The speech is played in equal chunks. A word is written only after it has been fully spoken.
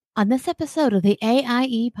on this episode of the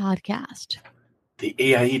AIE Podcast. The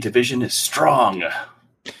AIE division is strong.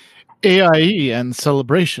 AIE and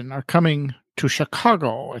Celebration are coming to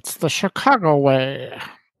Chicago. It's the Chicago way.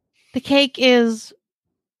 The cake is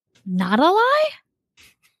not a lie?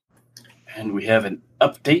 And we have an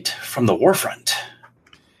update from the Warfront.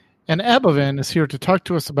 And Abavan is here to talk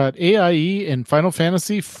to us about AIE and Final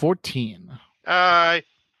Fantasy XIV. Hi.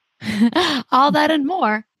 All that and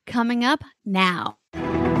more coming up now.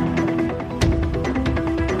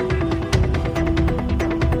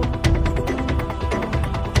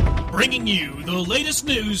 Bringing you the latest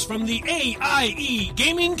news from the AIE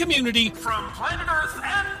gaming community from planet Earth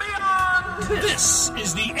and beyond. This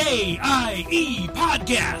is the AIE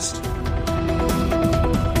Podcast.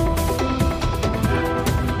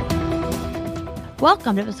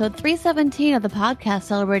 Welcome to episode 317 of the podcast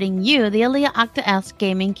celebrating you, the Alia Octa-esque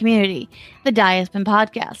gaming community, the Diaspin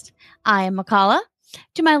Podcast. I am Makala.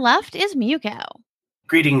 To my left is Miyuko.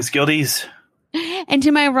 Greetings, guildies. And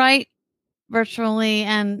to my right, virtually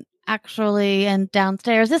and actually and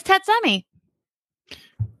downstairs, is Tetsumi.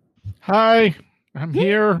 Hi, I'm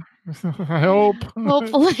here. I hope.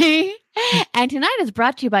 Hopefully. And tonight is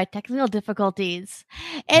brought to you by technical difficulties.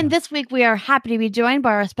 And this week we are happy to be joined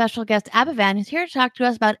by our special guest, Abavan, who's here to talk to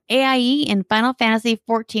us about AIE and Final Fantasy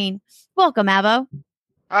XIV. Welcome, Abo.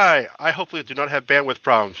 Hi. I hopefully do not have bandwidth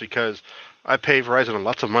problems because I pay Verizon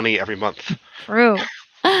lots of money every month. True.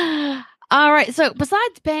 All right. So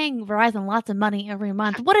besides paying Verizon lots of money every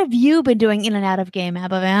month, what have you been doing in and out of game,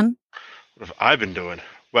 Abavan? What have I been doing?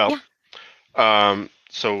 Well,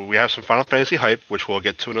 so we have some Final Fantasy hype, which we'll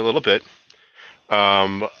get to in a little bit.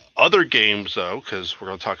 Other games, though, because we're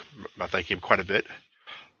going to talk about that game quite a bit.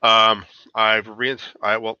 I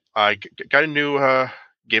got a new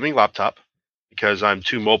gaming laptop because I'm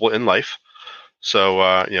too mobile in life. So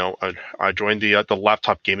I joined the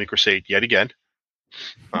laptop gaming crusade yet again.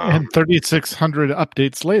 And 3,600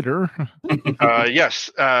 updates later. Yes,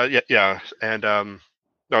 yeah, and no,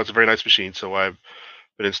 it's a very nice machine. So I've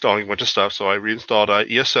been installing a bunch of stuff. So I reinstalled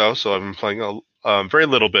ESO. So I've been playing very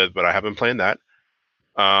little bit, but I have been playing that.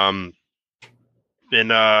 Also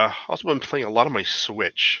been playing a lot of my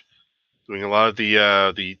Switch, doing a lot of the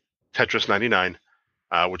Tetris 99,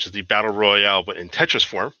 which is the battle royale, but in Tetris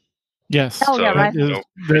form. Yes, oh, yeah, right.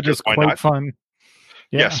 That is quite fun.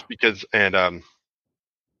 Yeah. Yes, because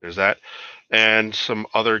there's that, and some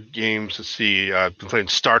other games to see. I've been playing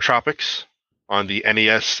Star Tropics on the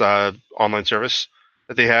NES online service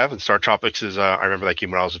that they have, and Star Tropics is I remember that game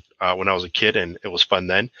when I was a kid, and it was fun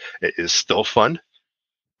then. It is still fun,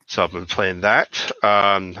 so I've been playing that.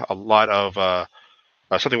 A lot of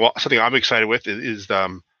something I'm excited with is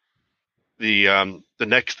the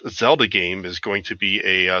next Zelda game is going to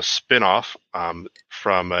be a spin-off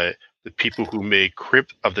from the people who made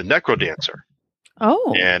Crypt of the Necrodancer.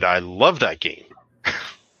 Oh. And I love that game.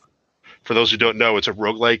 For those who don't know, it's a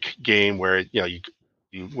roguelike game where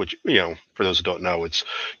for those who don't know, it's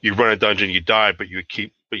you run a dungeon, you die, but you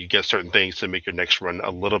get certain things to make your next run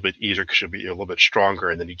a little bit easier because you're a little bit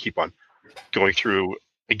stronger, and then you keep on going through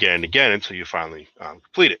again and again until you finally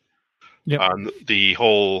complete it. Yep. The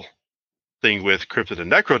whole thing with Crypt of the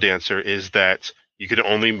Necrodancer is that you can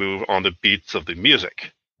only move on the beats of the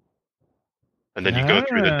music. And then you go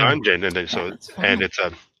through the dungeon, and then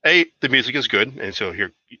the music is good, and so you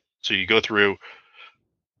go through,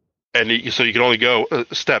 and so you can only go a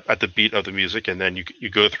step at the beat of the music, and then you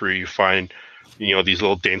go through, you find these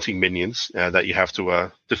little dancing minions that you have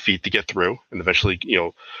to defeat to get through, and eventually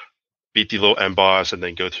beat the little end boss, and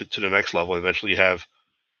then go to the next level, and eventually you have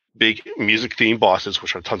big music themed bosses,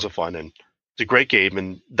 which are tons of fun, and it's a great game,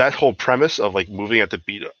 and that whole premise of like moving at the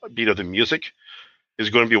beat of the music is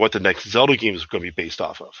going to be what the next Zelda game is going to be based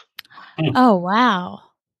off of. Oh, wow.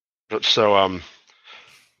 So I'm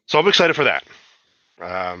excited for that.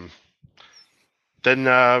 Then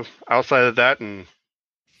outside of that, and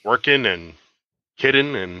working and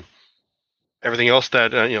kidding and everything else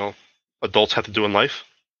that adults have to do in life.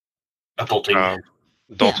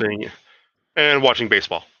 Adulting. And watching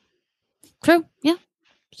baseball. True. Yeah.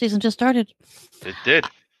 Season just started. It did.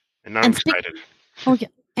 And I'm excited. Oh, yeah.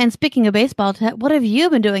 And speaking of baseball, what have you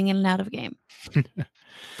been doing in and out of game?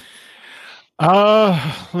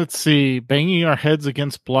 Let's see. Banging our heads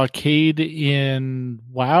against blockade in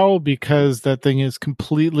WoW because that thing is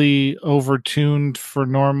completely overtuned for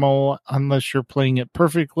normal unless you're playing it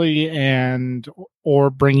perfectly or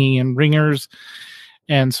bringing in ringers.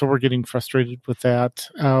 And so we're getting frustrated with that.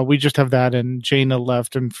 We just have that, and Jaina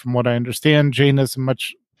left. And from what I understand, Jaina's a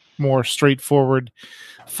much more straightforward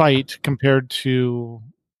fight compared to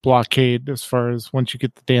blockade as far as once you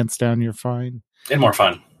get the dance down, you're fine. And more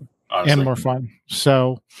fun. honestly. And more fun.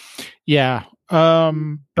 So, yeah.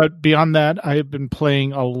 But beyond that, I have been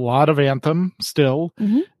playing a lot of Anthem still.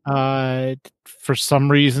 For some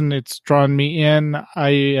reason, it's drawn me in. I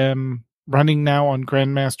am running now on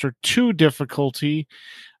Grandmaster 2 difficulty.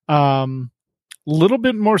 Little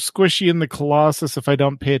bit more squishy in the Colossus if I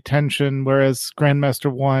don't pay attention, whereas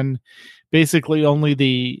Grandmaster 1, basically only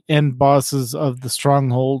the end bosses of the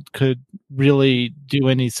Stronghold could really do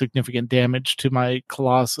any significant damage to my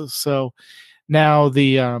Colossus. So now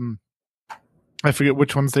the I forget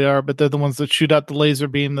which ones they are, but they're the ones that shoot out the laser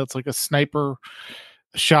beam that's like a sniper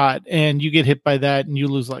shot, and you get hit by that and you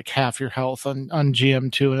lose like half your health on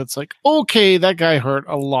GM2, and it's like, okay, that guy hurt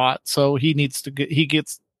a lot, so he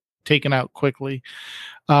gets taken out quickly.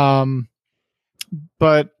 But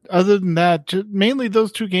other than that, mainly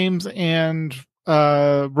those two games and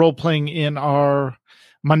role playing in our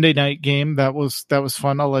Monday night game. That was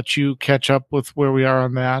fun. I'll let you catch up with where we are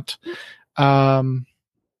on that.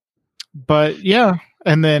 But yeah,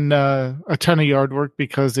 and then a ton of yard work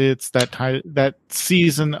because it's that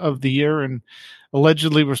season of the year, and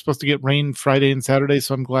allegedly we're supposed to get rain Friday and Saturday,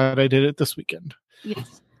 so I'm glad I did it this weekend.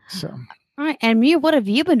 Yes. So, all right, and Mew, what have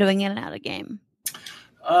you been doing in and out of game?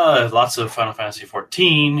 Lots of Final Fantasy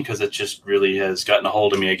XIV, because it just really has gotten a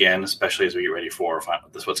hold of me again, especially as we get ready for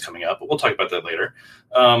this what's coming up. But we'll talk about that later.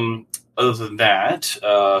 Other than that,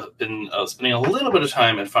 been spending a little bit of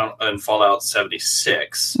time in Fallout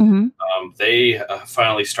 76. They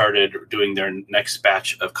finally started doing their next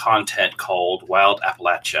batch of content called Wild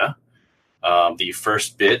Appalachia. The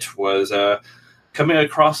first bit was coming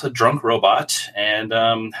across a drunk robot and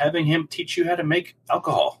having him teach you how to make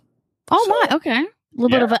alcohol. Oh, my, okay. A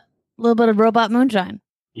little bit of robot moonshine.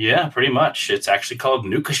 Yeah, pretty much. It's actually called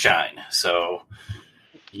Nuka Shine. So,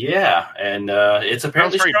 yeah, and it's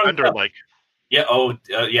apparently very Bender-like. Yeah. Oh,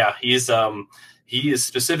 yeah. He is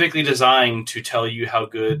specifically designed to tell you how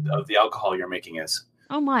good of the alcohol you're making is.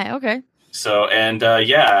 Oh my. Okay. So, and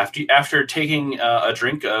after taking a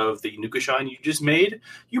drink of the Nuka Shine you just made,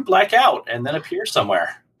 you black out and then appear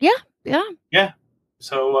somewhere. Yeah.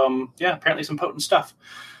 So, apparently some potent stuff.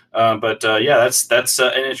 But that's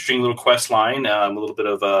an interesting little quest line. A little bit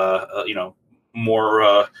of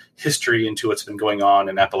more history into what's been going on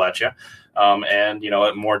in Appalachia, and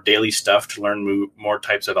more daily stuff to learn more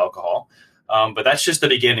types of alcohol. But that's just the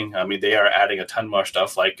beginning. I mean, they are adding a ton more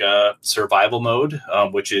stuff like survival mode,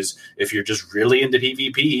 which is if you're just really into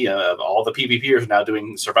PvP, all the PvPers are now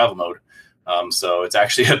doing survival mode. So it's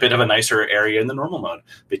actually a bit of a nicer area in the normal mode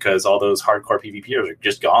because all those hardcore PvPers are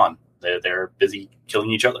just gone. They're busy killing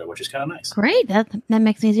each other, which is kind of nice. Great. That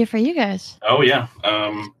makes it easier for you guys. Oh, yeah.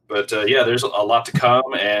 There's a lot to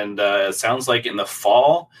come. And it sounds like in the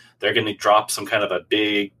fall, they're going to drop some kind of a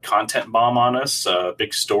big content bomb on us,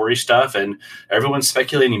 big story stuff. And everyone's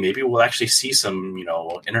speculating maybe we'll actually see some,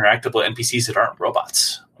 interactable NPCs that aren't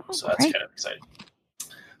robots. So that's kind of exciting.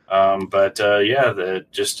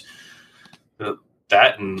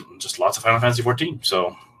 That and just lots of Final Fantasy XIV.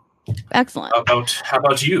 So... Excellent. How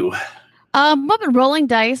about you? I've been rolling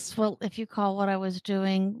dice. Well, if you call what I was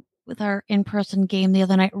doing with our in-person game the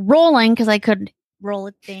other night rolling, because I couldn't roll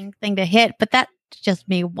a thing to hit, but that's just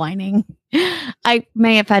me whining. I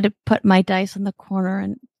may have had to put my dice in the corner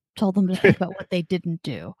and told them to think about what they didn't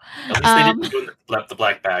do. At least they didn't do the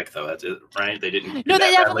black bag, though. That's it, right? They didn't. No,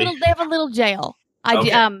 they have a little jail. So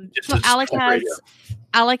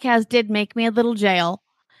Alec did make me a little jail.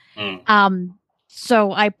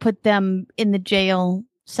 So I put them in the jail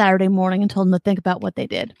Saturday morning and told them to think about what they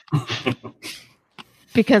did.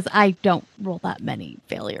 Because I don't roll that many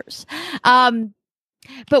failures.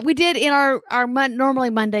 But we did in our normally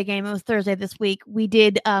Monday game, it was Thursday this week, we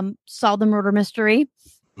did solve the murder mystery.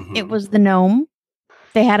 Mm-hmm. It was the gnome.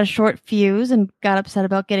 They had a short fuse and got upset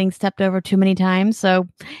about getting stepped over too many times. So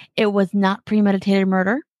it was not premeditated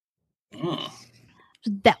murder.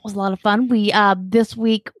 That was a lot of fun. We this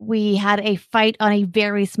week we had a fight on a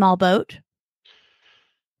very small boat,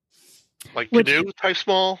 like canoe type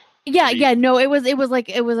small. Yeah. No, it was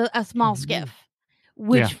a small skiff,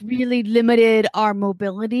 which really limited our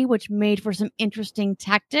mobility, which made for some interesting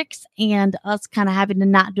tactics and us kind of having to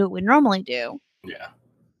not do what we normally do. Yeah,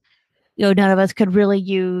 none of us could really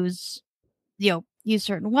use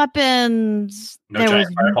certain weapons. No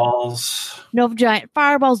giant fireballs. No giant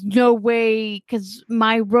fireballs. No way, because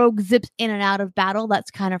my rogue zips in and out of battle.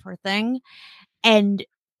 That's kind of her thing. And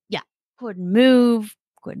couldn't move,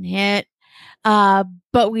 couldn't hit.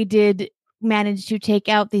 But we did manage to take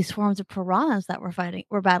out these swarms of piranhas that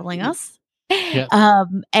were battling us. Yes.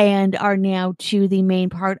 And are now to the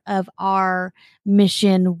main part of our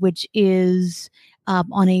mission, which is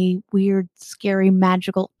on a weird, scary,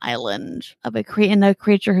 magical island of a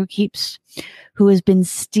creature who has been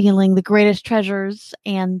stealing the greatest treasures,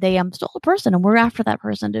 and they stole a person, and we're after that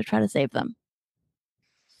person to try to save them.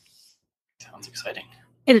 Sounds exciting.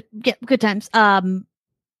 Good times.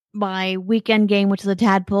 My weekend game, which is a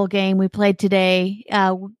tadpole game, we played today,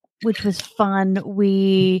 which was fun.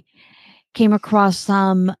 We came across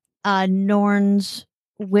some Norns,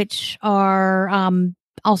 which are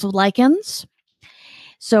also lichens.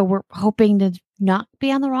 So we're hoping to not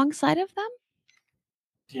be on the wrong side of them.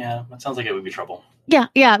 Yeah, that sounds like it would be trouble. Yeah.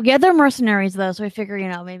 They're mercenaries though, so we figure,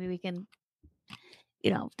 maybe we can,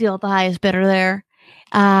 deal with the highest bidder there.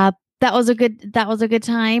 That was a good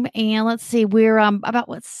time. And let's see, we're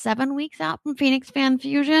about 7 weeks out from Phoenix Fan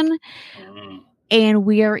Fusion, and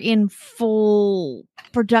we are in full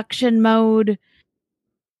production mode.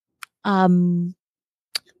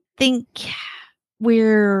 Think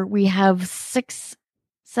we have 6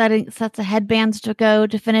 sets of headbands to go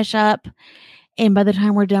to finish up, and by the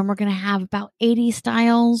time we're done, we're going to have about 80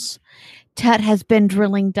 styles. Tet has been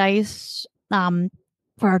drilling dice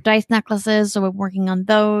for our dice necklaces, so we're working on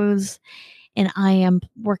those, and I am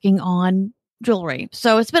working on jewelry.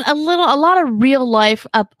 So it's been a lot of real life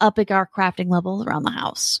upping our crafting levels around the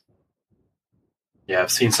house. Yeah,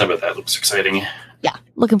 I've seen some of that. Looks exciting. Yeah,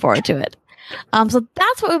 looking forward to it. So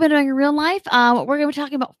that's what we've been doing in real life. We're going to be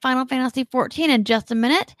talking about Final Fantasy XIV in just a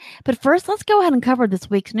minute. But first, let's go ahead and cover this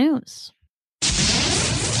week's news.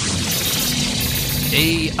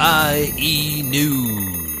 AIE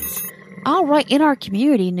News. All right, in our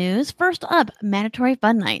community news, first up, Mandatory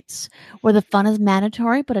Fun Nights, where the fun is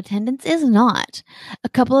mandatory, but attendance is not. A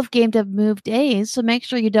couple of games have moved days, so make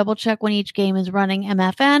sure you double check when each game is running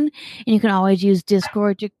MFN, and you can always use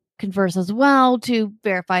Discord to converse as well to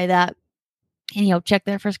verify that. And, check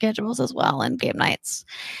there for schedules as well and game nights.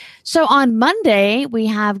 So on Monday, we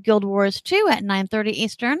have Guild Wars 2 at 9:30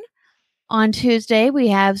 Eastern. On Tuesday, we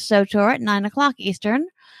have SOTOR at 9 o'clock Eastern.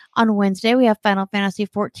 On Wednesday, we have Final Fantasy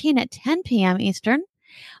XIV at 10 p.m. Eastern.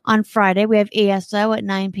 On Friday, we have ESO at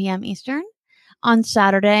 9 p.m. Eastern. On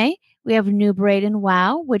Saturday, we have New Braid and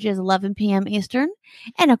WoW, which is 11 p.m. Eastern.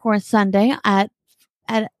 And, of course, Sunday,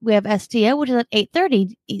 we have STO, which is at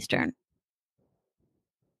 8:30 Eastern.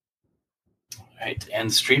 Right,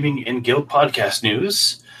 and streaming in Guild Podcast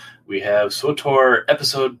news, we have SWTOR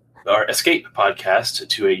Escape Podcast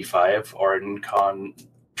 285, OregonCon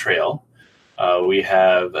Trail. We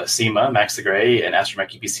have SEMA, Max the Gray, and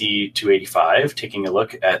Astromech EPC 285 taking a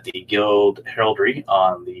look at the Guild heraldry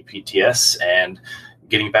on the PTS and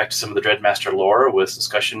getting back to some of the Dreadmaster lore with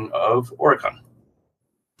discussion of Oregon.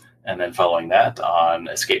 And then following that, on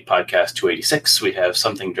Escape Podcast 286, we have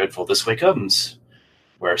Something Dreadful This Way Comes,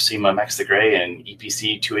 where SEMA, Max the Gray, and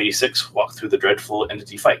EPC 286 walk through the dreadful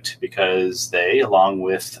entity fight because they, along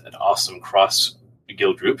with an awesome cross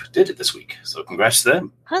guild group, did it this week. So congrats to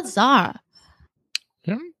them. Huzzah.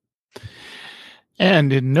 Yeah.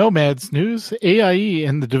 And in Nomads news, AIE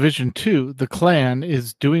in the Division 2, the clan,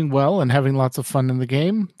 is doing well and having lots of fun in the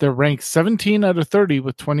game. They're ranked 17 out of 30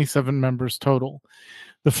 with 27 members total.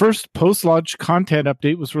 The first post-launch content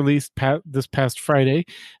update was released this past Friday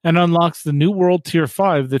and unlocks the new World Tier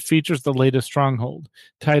 5 that features the latest stronghold,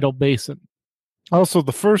 Tidal Basin. Also,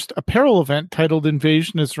 the first apparel event titled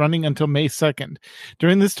Invasion is running until May 2nd.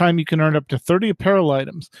 During this time, you can earn up to 30 apparel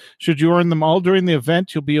items. Should you earn them all during the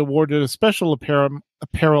event, you'll be awarded a special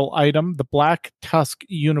apparel item, the Black Tusk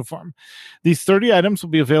uniform. These 30 items will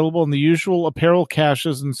be available in the usual apparel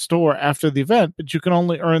caches and store after the event, but you can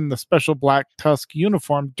only earn the special Black Tusk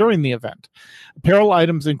uniform during the event. Apparel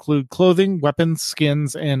items include clothing, weapons,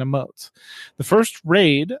 skins, and emotes. The first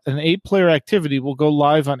raid, an 8-player activity, will go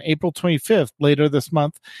live on April 25th later this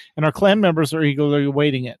month, and our clan members are eagerly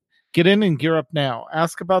awaiting it. Get in and gear up now.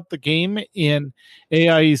 Ask about the game in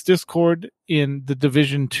AIE's Discord in the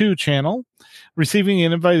Division 2 channel. Receiving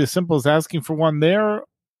an invite is simple as asking for one there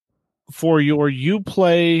for your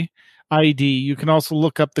Uplay ID. You can also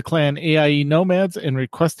look up the clan AIE Nomads and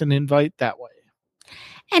request an invite that way.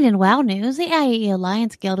 And in WoW news, the AIE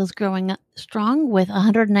Alliance Guild is growing strong with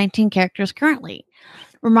 119 characters currently.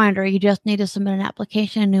 Reminder, you just need to submit an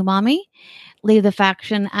application in Umami, leave the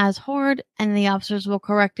faction as Horde, and the officers will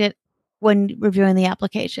correct it when reviewing the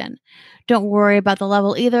application. Don't worry about the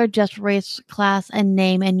level either, just race, class, and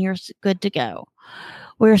name, and you're good to go.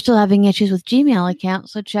 We're still having issues with Gmail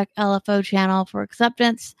accounts, so check LFO channel for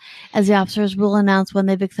acceptance, as the officers will announce when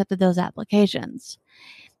they've accepted those applications.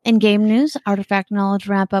 In game news, Artifact Knowledge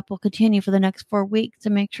ramp-up will continue for the next 4 weeks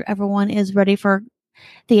to make sure everyone is ready for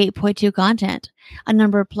the 8.2 content. A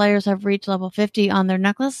number of players have reached level 50 on their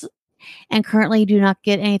necklace, and currently do not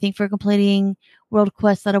get anything for completing world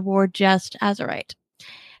quests that award just Azurite.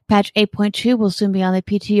 Patch 8.2 will soon be on the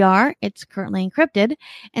PTR. It's currently encrypted,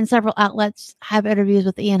 and several outlets have interviews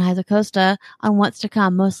with Ian Hazacosta on what's to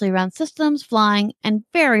come, mostly around systems, flying, and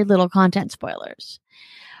very little content spoilers.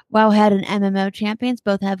 Wowhead and MMO Champions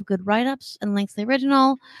both have good write-ups and links to the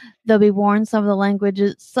original. They'll be warned some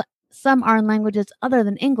are in languages other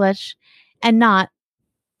than English, and not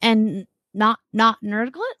Nurglish.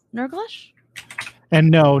 And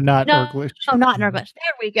no, not Nurglish. Oh, not Nurglish.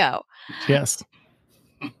 There we go. Yes.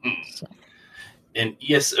 In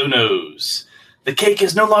ESO knows, the cake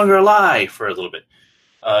is no longer a lie for a little bit.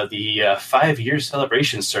 The 5-year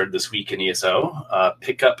celebration started this week in ESO.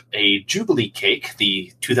 Pick up a Jubilee cake,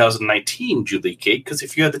 the 2019 Jubilee cake, because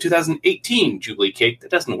if you have the 2018 Jubilee cake,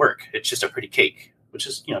 that doesn't work. It's just a pretty cake, which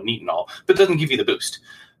is neat and all, but it doesn't give you the boost.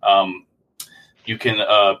 You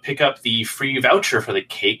can pick up the free voucher for the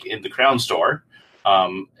cake in the Crown Store,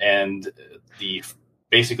 and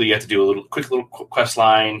basically you have to do a quick little quest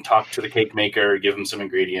line, talk to the cake maker, give him some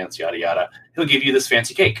ingredients, yada yada. He'll give you this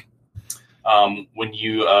fancy cake. When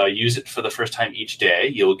you use it for the first time each day,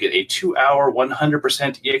 you'll get a 2-hour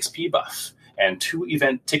 100% EXP buff and 2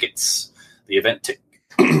 event tickets. The event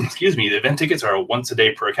tickets are once a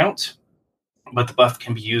day per account, but the buff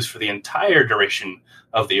can be used for the entire duration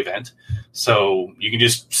of the event. So you can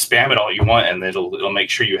just spam it all you want, and it'll make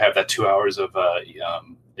sure you have that 2 hours of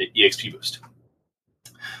EXP boost.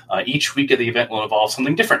 Each week of the event will involve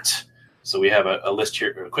something different. So we have a list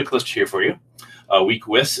here, a quick list here for you. Week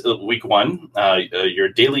 1, your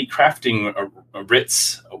daily crafting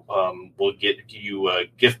writs will get you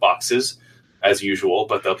gift boxes as usual,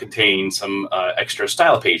 but they'll contain some extra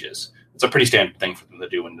style pages. It's a pretty standard thing for them to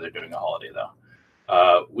do when they're doing a holiday,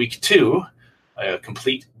 though. Week 2,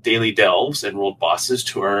 complete daily delves and world bosses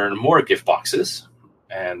to earn more gift boxes.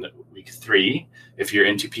 And week 3, if you're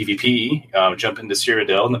into PvP, jump into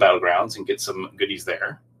Cyrodiil in the Battlegrounds and get some goodies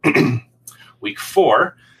there. Week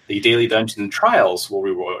 4, the daily dungeon trials will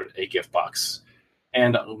reward a gift box.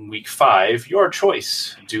 And on week 5, your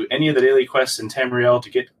choice. Do any of the daily quests in Tamriel to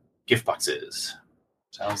get gift boxes.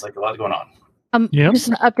 Sounds like a lot going on. Just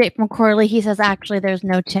an update from Corley. He says actually there's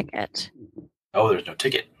no ticket. Oh, there's no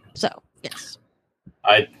ticket. So, yes.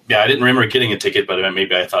 I didn't remember getting a ticket, but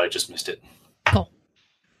maybe I thought I just missed it. Cool.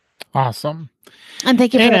 Awesome. And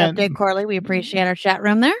thank you for the update, Corley. We appreciate our chat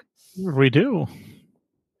room there. We do.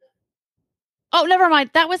 Oh, never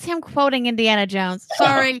mind. That was him quoting Indiana Jones.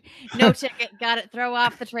 Sorry. No ticket. Got it. Throw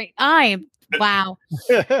off the train. Wow.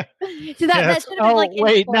 See, that should have been like...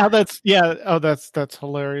 wait. Now that's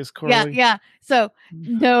hilarious, Corley. Yeah. So,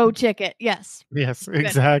 no ticket. Yes. Yes,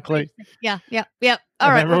 exactly. Yeah. All and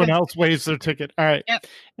right. Everyone else waives their ticket. All right. Yep.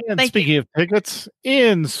 And speaking of tickets,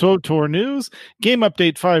 in SWTOR news, Game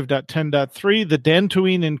Update 5.10.3, the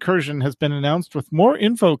Dantooine incursion has been announced with more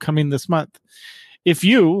info coming this month. If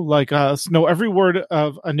you, like us, know every word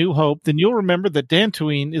of A New Hope, then you'll remember that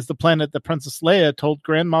Dantooine is the planet that Princess Leia told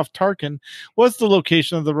Grand Moff Tarkin was the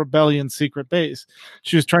location of the rebellion's secret base.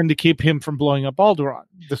 She was trying to keep him from blowing up Alderaan.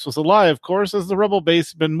 This was a lie, of course, as the rebel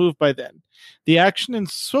base had been moved by then. The action in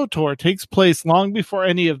SWTOR takes place long before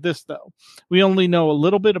any of this, though. We only know a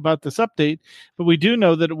little bit about this update, but we do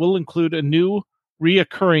know that it will include a new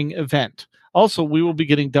reoccurring event. Also, we will be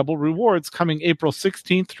getting double rewards coming April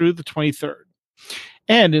 16th through the 23rd.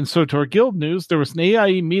 And in SWTOR Guild news, there was an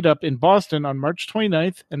AIE meetup in Boston on March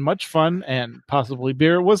 29th, and much fun and possibly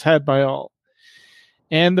beer was had by all.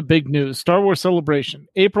 And the big news, Star Wars Celebration,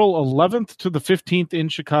 April 11th to the 15th in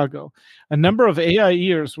Chicago. A number of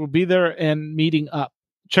AIEers will be there and meeting up.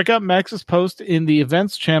 Check out Max's post in the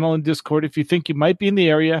events channel in Discord if you think you might be in the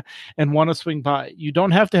area and want to swing by. You don't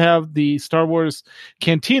have to have the Star Wars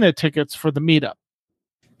Cantina tickets for the meetup.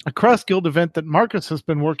 A cross-guild event that Marcus has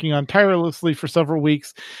been working on tirelessly for several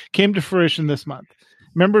weeks came to fruition this month.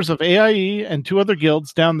 Members of AIE and 2 other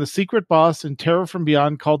guilds downed the secret boss in Terror from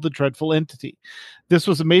Beyond called the Dreadful Entity. This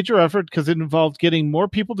was a major effort because it involved getting more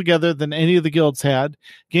people together than any of the guilds had,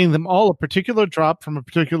 getting them all a particular drop from a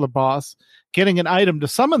particular boss, getting an item to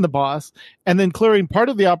summon the boss, and then clearing part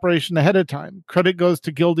of the operation ahead of time. Credit goes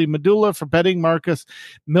to Gildy Medulla for betting Marcus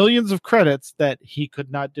millions of credits that he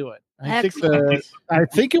could not do it. I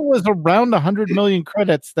think it was around 100 million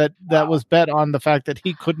credits that was bet on the fact that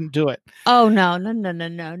he couldn't do it. Oh, no.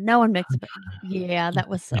 No one makes it. Yeah, that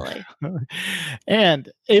was silly. And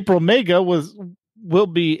April Mega will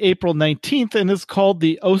be April 19th and is called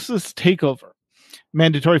the OSIS Takeover.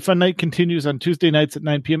 Mandatory Fun Night continues on Tuesday nights at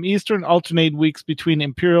 9 p.m. Eastern, alternating weeks between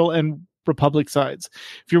Imperial and Republic sides.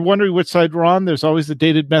 If you're wondering which side we're on, there's always a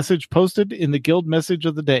dated message posted in the guild message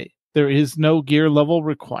of the day. There is no gear level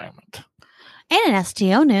requirement. And in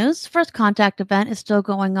STO news, First Contact event is still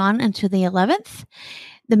going on until the 11th.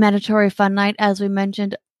 The mandatory fun night, as we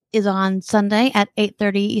mentioned, is on Sunday at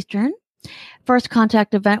 8:30 Eastern. First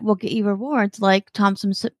Contact event will get you rewards like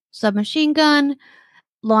Thompson submachine gun,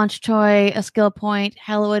 launch toy, a skill point,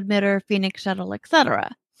 Halo emitter, Phoenix shuttle, etc.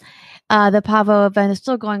 The Pavo event is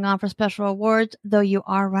still going on for special awards, though you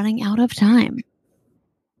are running out of time.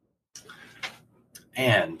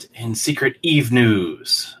 And in Secret Eve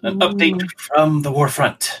news, an update from the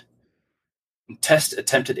Warfront. Test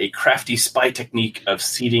attempted a crafty spy technique of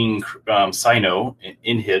seeding Cyno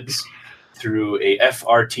inhibs through a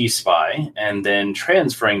FRT spy and then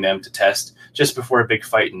transferring them to test just before a big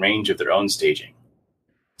fight in range of their own staging.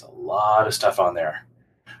 It's a lot of stuff on there.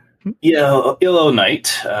 Illo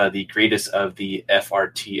Knight, the greatest of the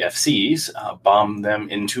FRTFCs, bombed them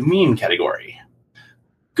into meme category.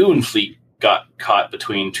 Goonfleet got caught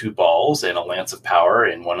between two balls and a lance of power,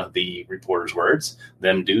 in one of the reporter's words.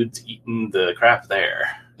 Them dudes eating the crap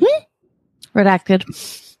there.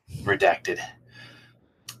 Redacted.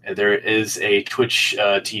 There is a Twitch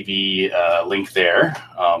TV link there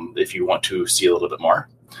if you want to see a little bit more.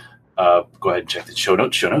 Go ahead and check the show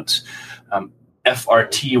notes.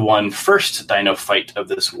 FRT won first dino fight of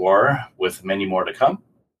this war, with many more to come.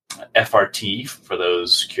 FRT, for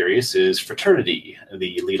those curious, is Fraternity,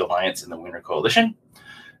 the lead alliance in the Winter Coalition.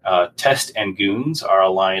 Test and Goons are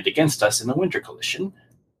aligned against us in the Winter Coalition.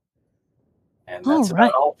 And that's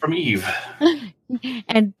about all from Eve.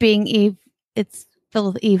 And being Eve, it's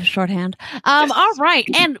filled with Eve shorthand. Yes. All right.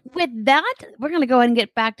 And with that, we're going to go ahead and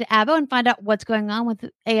get back to Abbo and find out what's going on with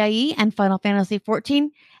AIE and Final Fantasy XIV.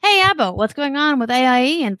 Hey, Abbo, what's going on with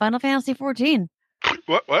AIE and Final Fantasy XIV?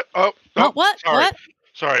 What? Oh, what? Sorry. What?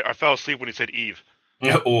 Sorry, I fell asleep when he said Eve.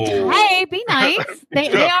 Oh. Hey, be nice.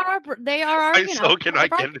 They are our part of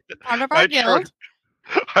our guild.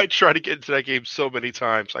 I tried to get into that game so many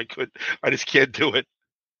times. I just can't do it.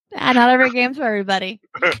 Not every game's for everybody.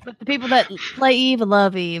 But the people that play Eve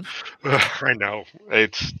love Eve. I know.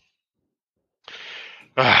 It's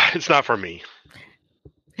not for me.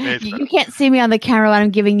 You can't see me on the camera when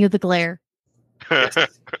I'm giving you the glare.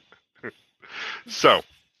 So,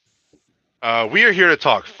 we are here to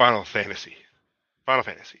talk Final Fantasy,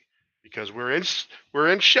 because we're in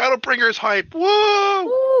Shadowbringers hype.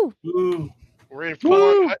 Whoa! Woo! We're in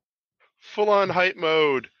full on hype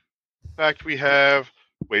mode. In fact, we have.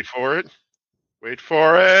 Wait for it.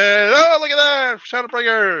 Oh, look at that!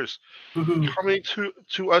 Shadowbringers coming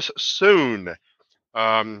to us soon.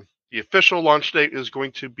 The official launch date is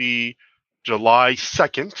going to be July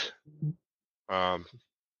 2nd.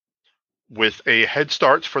 With a head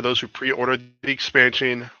start for those who pre-ordered the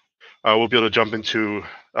expansion, we'll be able to jump into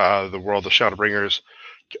the world of Shadowbringers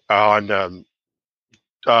on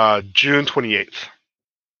June 28th.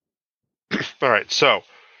 All right, so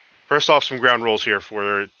first off, some ground rules here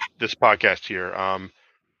for this podcast here.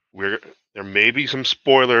 There may be some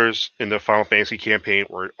spoilers in the Final Fantasy campaign.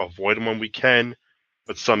 We're avoiding when we can,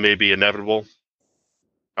 but some may be inevitable.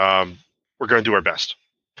 We're going to do our best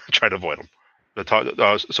to try to avoid them.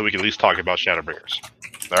 So we can at least talk about Shadowbringers.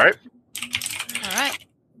 All right? All right.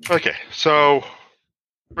 Okay, so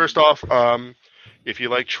first off, if you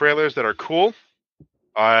like trailers that are cool,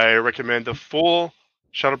 I recommend the full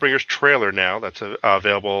Shadowbringers trailer now. That's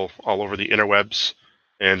available all over the interwebs,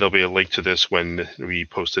 and there'll be a link to this when we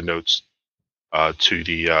post the notes to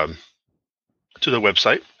the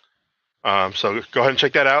website. So go ahead and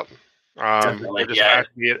check that out. Just ask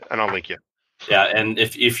me it, and I'll link you. Yeah, and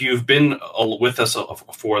if you've been with us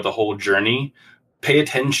for the whole journey, pay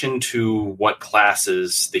attention to what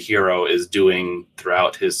classes the hero is doing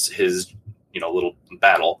throughout his little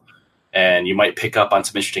battle, and you might pick up on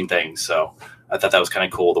some interesting things. So I thought that was kind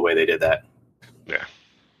of cool the way they did that. Yeah,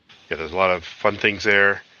 there's a lot of fun things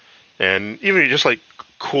there, and even just like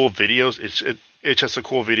cool videos. It's just a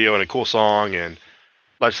cool video and a cool song, and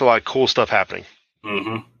there's a lot of cool stuff happening.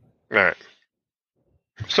 Mm-hmm. All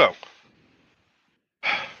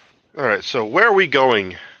right. So where are we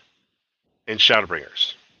going in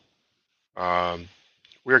Shadowbringers?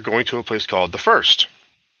 We are going to a place called the First.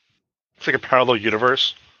 It's like a parallel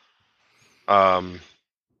universe, or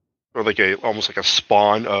like almost like a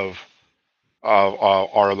spawn of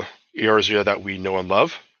our Eorzea that we know and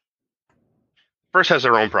love. First has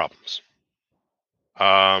their own problems.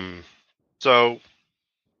 So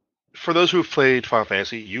for those who've played Final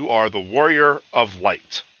Fantasy, you are the Warrior of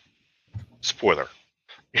Light. Spoiler.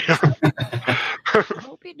 I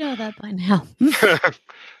hope you know that by now.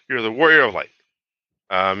 You're the Warrior of Light.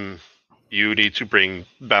 You need to bring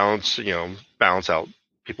balance out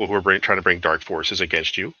people who are trying to bring dark forces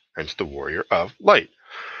against you, hence the Warrior of Light.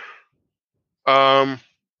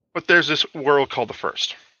 But there's this world called the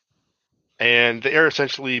First. And they are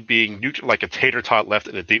essentially being nuked like a tater tot left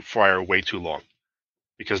in a deep fryer way too long.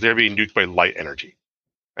 Because they're being nuked by light energy.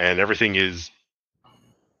 And everything is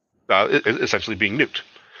essentially being nuked.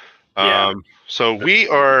 Yeah. So we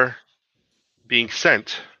are being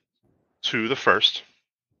sent to the First.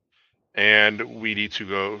 And we need to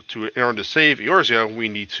go to, in order to save Eorzea, we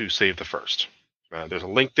need to save the First. There's a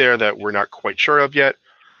link there that we're not quite sure of yet.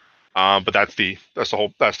 But that's the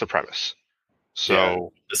premise.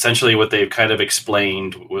 So essentially, what they've kind of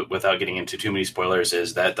explained, without getting into too many spoilers,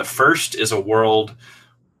 is that the First is a world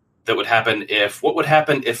that would happen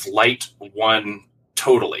if light won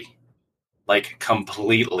totally, like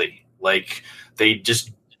completely, like they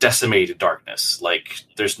just decimated darkness. Like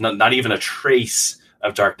there's not even a trace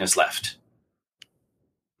of darkness left.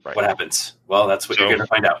 Right. What happens? Well, that's what you're going to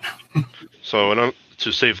find out. So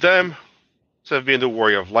to save them, instead of being the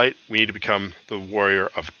warrior of light, we need to become the warrior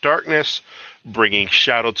of darkness, bringing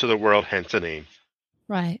shadow to the world, hence the name.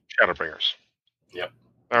 Right. Shadowbringers. Yep.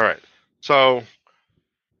 All right. So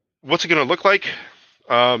what's it going to look like?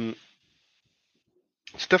 It's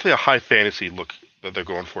definitely a high fantasy look that they're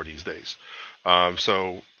going for these days.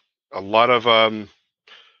 So a lot of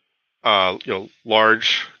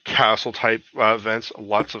large castle type events,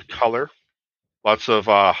 lots of color, lots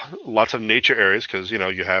of nature areas, because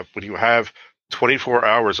when you have 24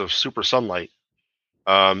 hours of super sunlight,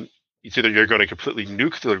 it's either you're going to completely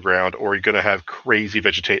nuke the ground or you're going to have crazy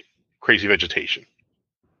vegetation.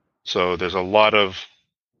 So there's a lot of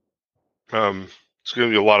it's going to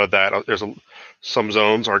be a lot of that. Some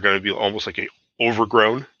zones are going to be almost like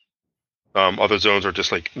overgrown. Other zones are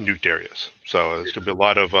just like nuked areas. So there's going to be a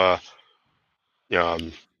lot of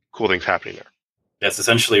cool things happening there. That's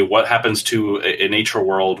essentially what happens to a nature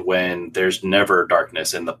world when there's never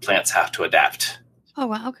darkness and the plants have to adapt. Oh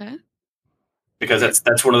wow, okay. Because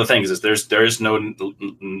that's one of the things is there is no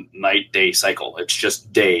night day cycle. It's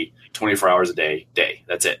just day, 24 hours a day.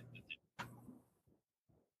 That's it.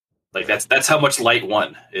 Like that's how much light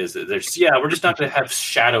won is. We're just not going to have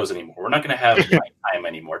shadows anymore. We're not going to have nighttime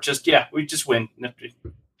anymore. We just win.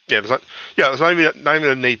 There's not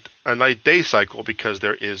even a night day cycle because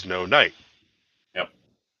there is no night. Yep.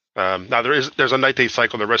 Now there's a night day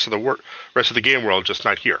cycle in the rest of the game world, just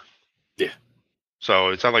not here. Yeah. So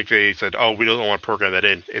it's not like they said, "Oh, we don't want to program that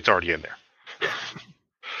in." It's already in there.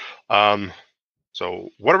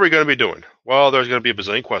 So what are we going to be doing? Well, there's going to be a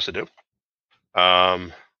bazillion quests to do.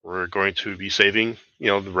 We're going to be saving,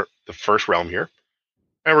 the first realm here,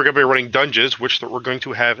 and we're going to be running dungeons, which we're going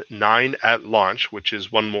to have 9 at launch, which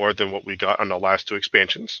is one more than what we got on the last 2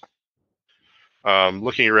 expansions.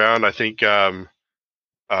 Looking around, I think Battle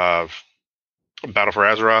for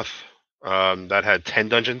Azeroth that had 10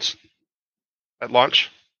 dungeons at launch.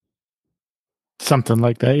 Something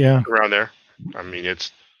like that, yeah. Around there. I mean,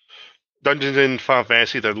 it's dungeons in Final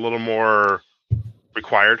Fantasy that are a little more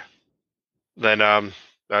required than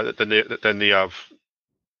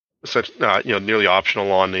nearly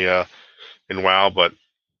optional on the in WoW, but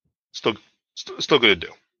still good to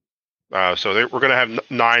do. So we're going to have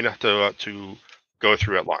 9 to go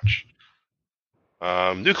through at launch.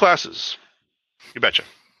 New classes, you betcha.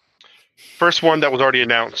 First one that was already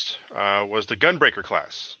announced was the Gunbreaker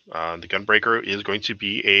class. The Gunbreaker is going to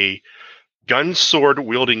be a gun sword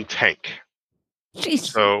wielding tank.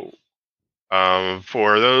 Jeez. So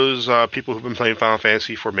for those people who've been playing Final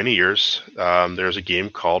Fantasy for many years, there's a game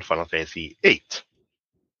called Final Fantasy VIII.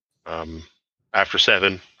 After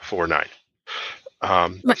 7, before 9.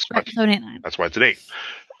 That's why it's an 8.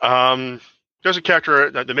 There's a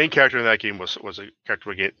character. The main character in that game was a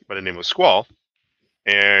character by the name of Squall,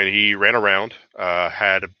 and he ran around,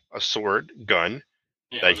 had a sword gun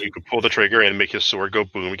that you could pull the trigger and make his sword go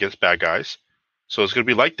boom against bad guys. So it's going to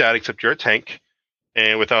be like that, except you're a tank.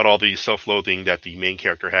 And without all the self-loathing that the main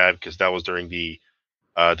character had, because that was during the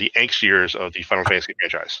angst years of the Final Fantasy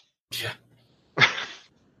franchise. Yeah.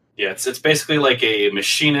 Yeah, it's basically like a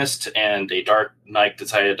machinist and a Dark Knight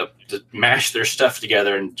decided to mash their stuff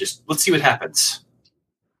together and just let's see what happens.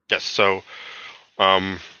 Yes, so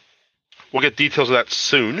we'll get details of that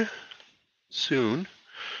soon.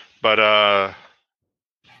 But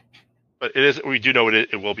we do know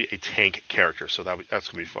it will be a tank character, so that's going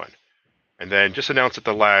to be fun. And then just announced at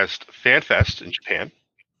the last FanFest in Japan,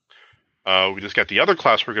 we just got the other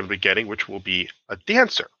class we're going to be getting, which will be a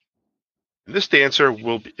dancer. And this dancer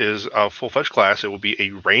is a full-fledged class. It will be a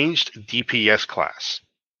ranged DPS class.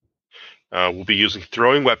 We'll be using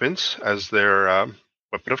throwing weapons as their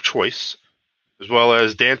weapon of choice, as well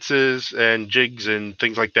as dances and jigs and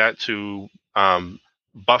things like that to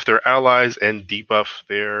buff their allies and debuff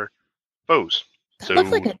their bows. That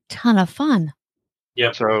looks like a ton of fun.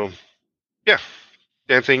 Yep. So, yeah,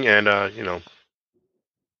 dancing and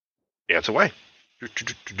dance away.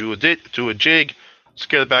 Do a jig,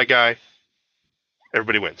 scare the bad guy.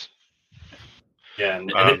 Everybody wins. Yeah, and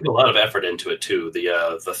they put a lot of effort into it too.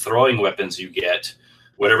 The throwing weapons you get,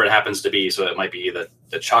 whatever it happens to be. So it might be the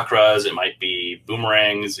chakras, it might be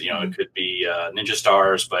boomerangs, it could be ninja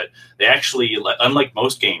stars. But they actually, unlike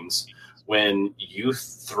most games, when you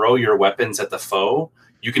throw your weapons at the foe,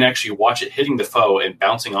 you can actually watch it hitting the foe and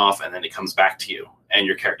bouncing off, and then it comes back to you, and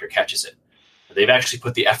your character catches it. They've actually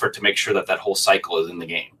put the effort to make sure that whole cycle is in the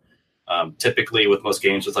game. Typically, with most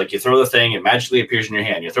games, it's like you throw the thing, it magically appears in your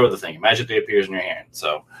hand. You throw the thing, it magically appears in your hand.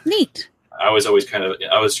 So neat. I was kind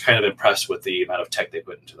of impressed with the amount of tech they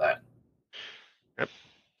put into that. Yep.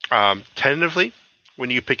 Tentatively, when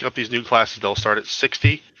you pick up these new classes, they'll start at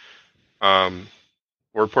 60. We'll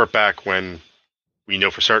report back when we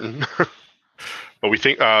know for certain. But we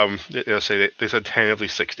think they said tentatively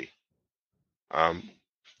 60. We're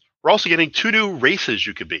also getting 2 new races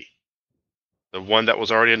you could be. The one that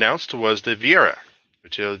was already announced was the Viera,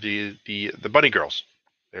 which are the bunny girls.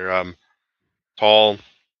 They're tall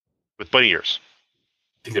with bunny ears.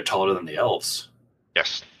 I think they're taller than the elves.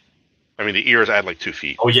 Yes. I mean, the ears add like 2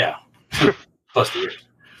 feet. Oh, yeah. Plus the ears.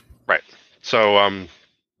 Right. So,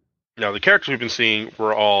 now the characters we've been seeing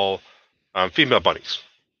were all female bunnies.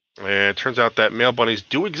 And it turns out that male bunnies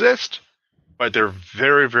do exist, but they're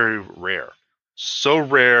very, very rare. So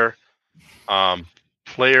rare,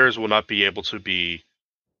 players will not be able to be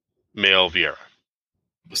male Viera.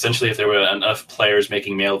 Essentially, if there were enough players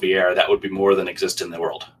making male Viera, that would be more than exist in the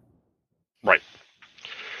world. Right.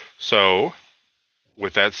 So,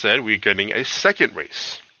 with that said, we're getting a second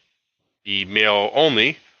race. The male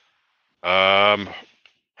only, Hrothgar.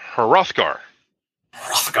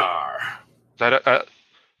 Hrothgar. That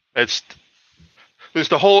there's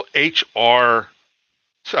the whole HR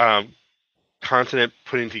consonant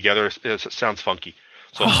putting together. It sounds funky.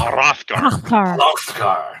 So Hrothgar.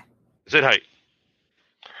 Hrothgar. Is it height?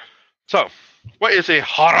 So, what is a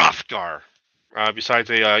Hrothgar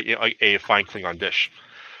besides a fine Klingon dish?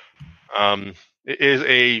 It is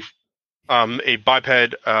a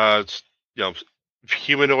biped,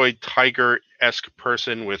 humanoid tiger-esque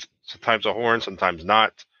person with sometimes a horn, sometimes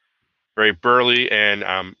not. Very burly and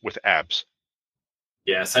with abs.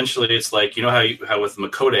 Yeah, essentially, it's like how with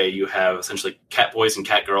Makode you have essentially cat boys and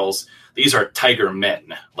cat girls. These are tiger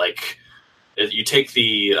men. Like you take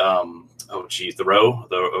the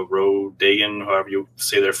Rodagan, however you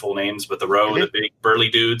say their full names, but the big burly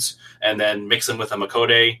dudes, and then mix them with a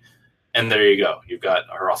Makode, and there you go. You've got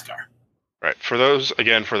a Hrothgar. Right. For those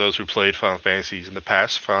who played Final Fantasies in the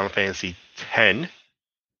past, Final Fantasy X,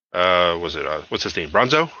 what's his name?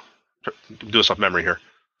 Bronzo? Do this off memory here.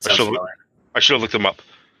 I should have looked him up.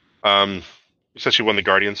 Essentially one of the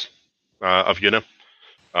Guardians of Yuna.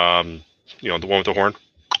 The one with the horn.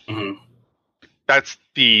 Mm-hmm. That's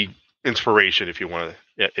the inspiration, if you want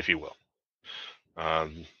to, if you will.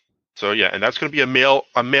 So yeah, and that's going to be a male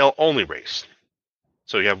only race.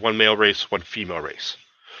 So you have one male race, one female race.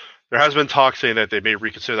 There has been talk saying that they may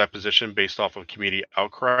reconsider that position based off of community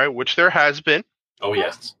outcry, which there has been. Oh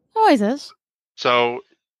yes, always is. So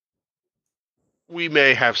we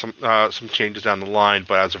may have some changes down the line,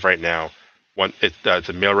 but as of right now, it's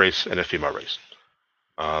a male race and a female race.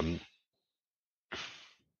 Yeah,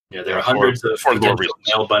 there are hundreds of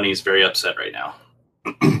male bunnies very upset right now.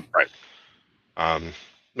 Right. Now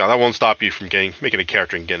that won't stop you from making a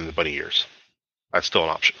character and getting the bunny ears. That's still an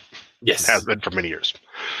option. Yes, it has been for many years.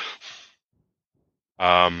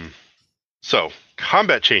 So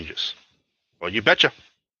combat changes. Well, you betcha.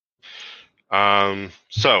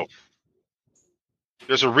 So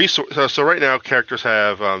there's a resource. So right now, characters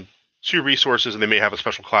have 2 resources, and they may have a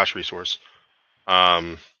special class resource.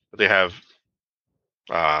 They have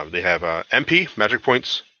MP, magic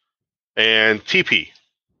points, and TP,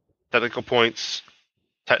 technical points,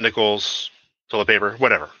 technicals, toilet paper,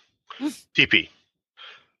 whatever. TP.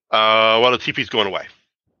 Well, the TP's going away.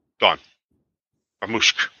 Gone.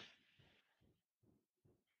 Amushk.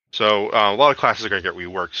 So a lot of classes are going to get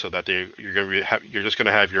reworked so that you're just going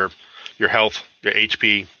to have your health, your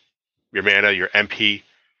HP, your mana, your MP,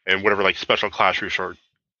 and whatever like special class resource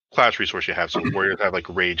you have. So warriors have like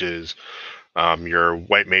rages, your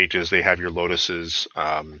white mages, they have your lotuses,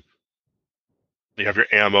 you have your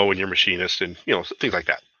ammo and your machinist, and things like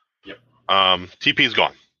that. Yep. TP is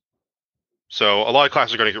gone. So a lot of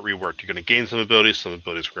classes are going to get reworked. You're going to gain some abilities are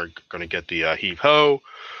going to get the heave ho.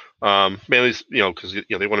 Mainly, because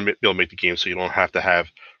they want to be able to make the game so you don't have to have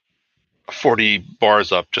 40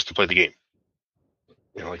 bars up just to play the game.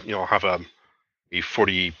 have a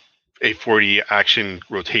 40 action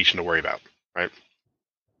rotation to worry about, right?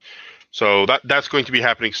 So that's going to be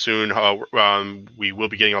happening soon. We will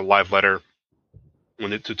be getting a live letter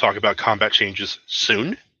to talk about combat changes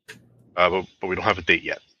soon, but we don't have a date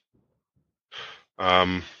yet.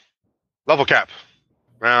 Level cap.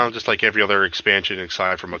 Well, just like every other expansion,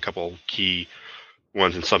 aside from a couple key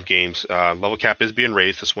ones in some games, level cap is being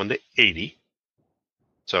raised. This one to 80.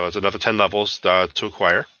 So it's another 10 levels to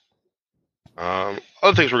acquire. Other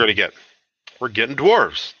things we're going to get. We're getting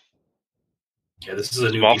dwarves. Yeah, this is a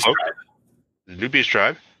new beast tribe. The new beast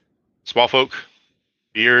tribe. Small folk,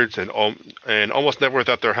 beards, and almost never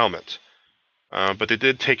without their helmet. But they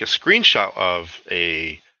did take a screenshot of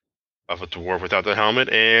a dwarf without the helmet,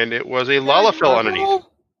 and it was a Lalafell underneath.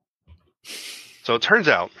 So it turns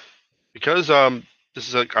out, because this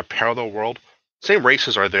is a parallel world, same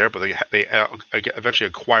races are there, but they eventually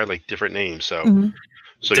acquire like different names. So,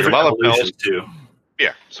 so different your Lalafells too.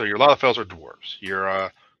 Yeah, so your Lalafells are dwarves.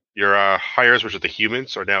 Your Hyers, which are the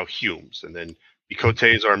humans, are now Humes, and then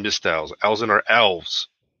Ikotes are Mistels. Elzen are elves.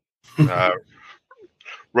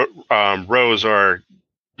 Rose are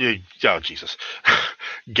Jesus.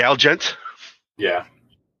 Galgent. Yeah.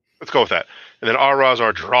 Let's go with that. And then Auras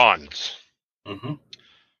are Drons. Mm-hmm.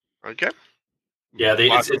 Okay. Yeah,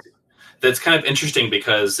 that's kind of interesting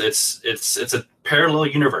because it's a parallel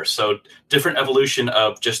universe. So different evolution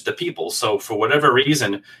of just the people. So for whatever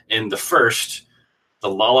reason, in the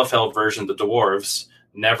Lalafell version, the dwarves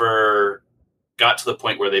never got to the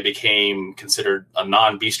point where they became considered a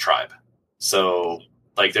non-beast tribe. So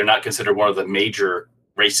like they're not considered one of the major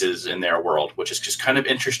races in their world, which is just kind of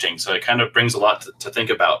interesting. So it kind of brings a lot to think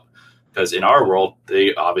about, because in our world,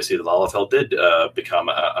 the Lalafell did become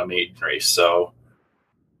a main race. So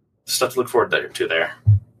stuff to look forward to there.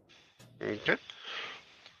 Okay.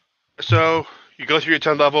 So you go through your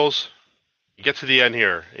 10 levels, you get to the end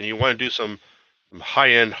here, and you want to do some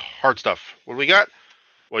high-end hard stuff. What do we got?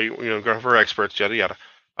 Well, go for experts, yada yada.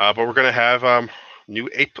 But we're going to have new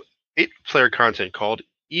 8-player content called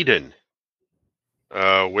Eden,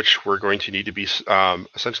 which we're going to need to be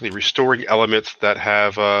essentially restoring elements that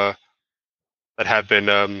have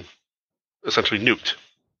been essentially nuked.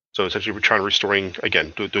 So essentially, we're trying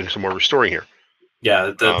to doing some more restoring here.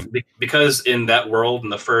 Yeah, because in that world, in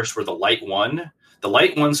the first, where the light won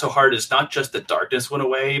so hard, it's not just the darkness went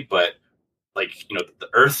away, but like, the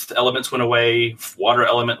earth elements went away, water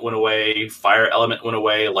element went away, fire element went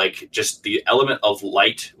away. Like, just the element of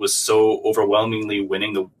light was so overwhelmingly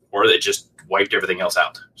winning the war that it just wiped everything else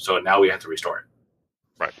out. So now we have to restore it.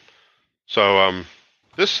 Right. So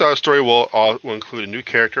this story will include a new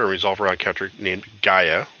character, a resolve around character named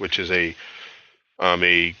Gaia, which is a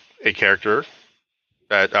character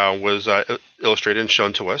that was illustrated and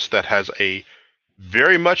shown to us that has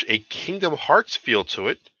very much a Kingdom Hearts feel to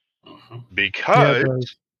it,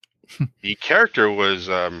 because the character was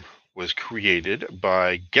created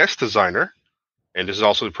by guest designer, and this is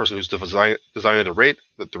also the person who's designing the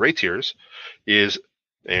raid tiers,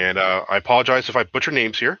 and I apologize if I butcher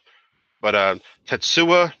names here, but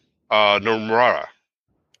Tetsuya Nomura.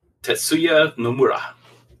 Tetsuya Nomura.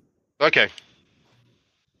 Okay.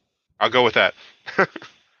 I'll go with that.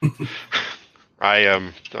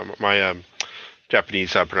 My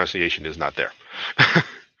Japanese pronunciation is not there.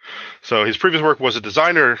 So his previous work was a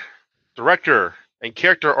designer, director, and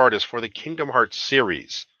character artist for the Kingdom Hearts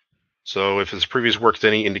series. So if his previous work's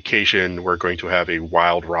any indication, we're going to have a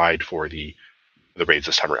wild ride for the raids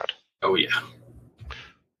this time around. Oh yeah.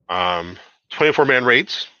 24-man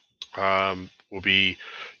raids will be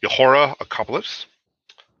Yahora Apocalypse,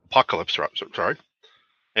 sorry.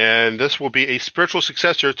 And this will be a spiritual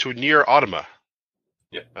successor to Nier Automata,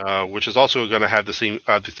 which is also going to have the same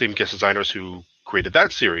guest designers who created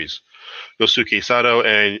that series, Yosuke Sato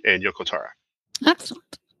and Yoko Tara.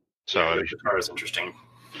 Excellent. So Yoko Tara is interesting.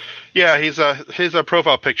 Yeah, his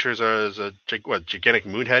profile pictures is a gigantic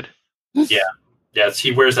moon head. Yeah,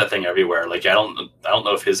 he wears that thing everywhere. Like I don't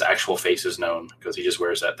know if his actual face is known, because he just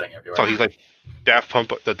wears that thing everywhere. So he's like Daft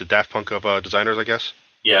Punk, the Daft Punk of designers, I guess.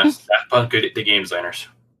 Yeah, Daft Punk, the game designers.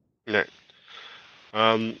 Yeah.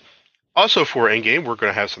 Also for Endgame, we're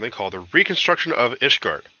going to have something called the Reconstruction of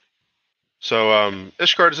Ishgard. So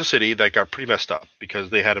Ishgard is a city that got pretty messed up because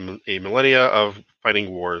they had a millennia of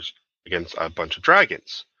fighting wars against a bunch of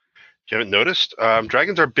dragons. If you haven't noticed,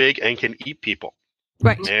 dragons are big and can eat people.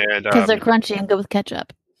 Right. Because they're crunchy and good with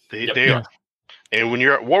ketchup. They are. And when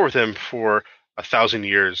you're at war with them for 1,000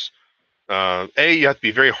 years, A, you have to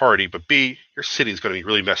be very hardy, but B, your city is going to be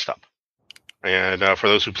really messed up. And for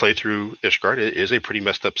those who play through Ishgard, it is a pretty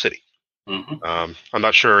messed up city. Mm-hmm. I'm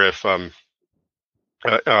not sure if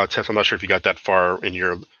Tess, I'm not sure if you got that far in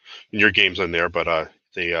your games in there, but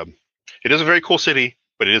it is a very cool city,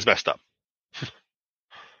 but it is messed up.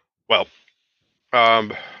 Well,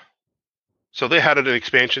 so they had an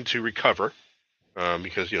expansion to recover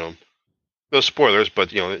because no spoilers,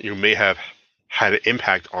 but you may have had an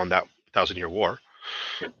impact on that 1,000-year war,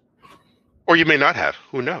 or you may not have.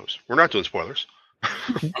 Who knows? We're not doing spoilers.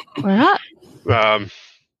 We're not.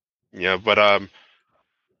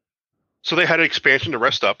 So they had an expansion to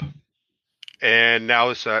rest up, and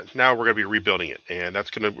now we're going to be rebuilding it, and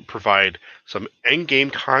that's going to provide some end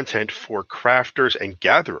game content for crafters and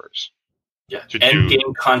gatherers. Yeah, end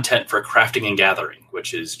game content for crafting and gathering,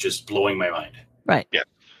 which is just blowing my mind. Right. Yeah.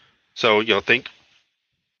 So think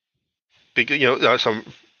some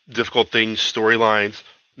difficult things, storylines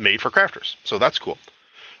made for crafters. So that's cool.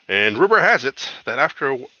 And rumor has it that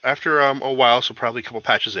after a while, so probably a couple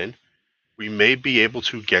patches in, we may be able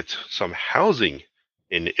to get some housing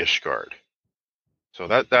in Ishgard. So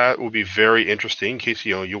that will be very interesting in case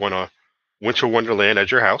you want a winter wonderland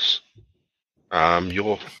as your house.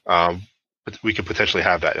 We could potentially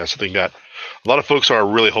have that. That's something that a lot of folks are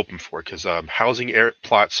really hoping for because housing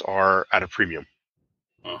plots are at a premium.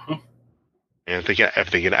 Uh-huh. And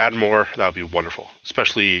if they can add more, that would be wonderful.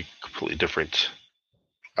 Especially completely different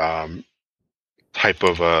type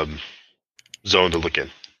of zone to look in.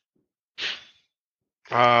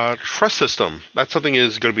 Trust system. That's something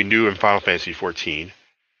is going to be new in Final Fantasy XIV.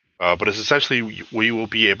 But it's essentially we will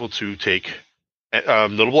be able to take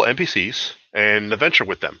notable NPCs and adventure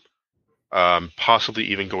with them. Possibly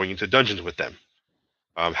even going into dungeons with them.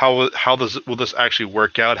 How will this actually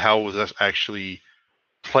work out? How will this actually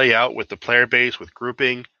play out with the player base, with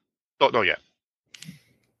grouping? Don't know yet.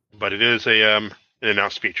 But it is an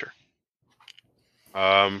announced feature.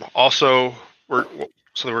 Also, we're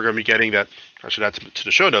going to be getting that. I should add to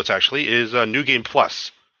the show notes. Actually, is New Game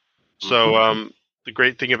Plus. So the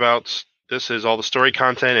great thing about this is all the story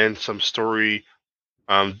content and some story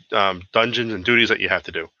dungeons and duties that you have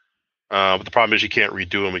to do. But the problem is you can't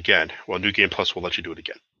redo them again. Well, New Game Plus will let you do it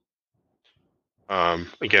again.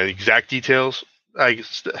 Again, exact details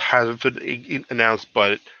haven't been announced,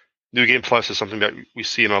 but New Game Plus is something that we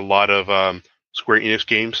see in a lot of Square Enix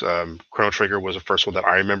games. Chrono Trigger was the first one that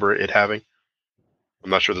I remember it having. I'm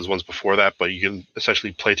not sure there's ones before that, but you can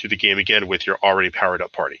essentially play through the game again with your already powered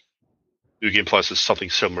up party. New Game Plus is something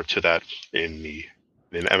similar to that in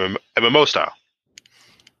MMO style.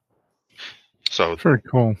 So very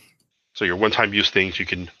cool. So your one-time use things you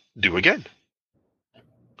can do again.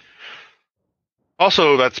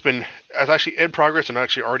 Also, that's actually in progress and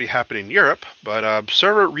actually already happening in Europe, but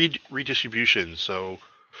server redistribution. So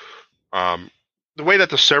the way that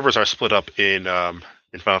the servers are split up in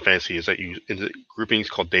Final Fantasy is that you into groupings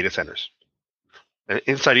called data centers. And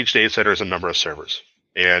inside each data center is a number of servers,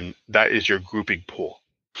 and that is your grouping pool.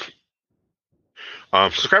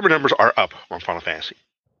 Subscriber numbers are up on Final Fantasy,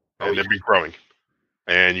 and they've been growing.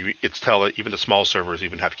 And it's tell that even the small servers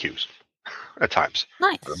even have queues at times.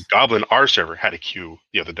 Nice. Goblin, our server, had a queue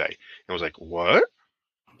the other day. And was like, what?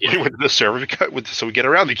 Yeah. We went to the server so we get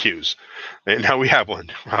around the queues. And now we have one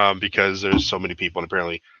because there's so many people. And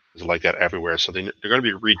apparently it's like that everywhere. So they're going to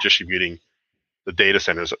be redistributing the data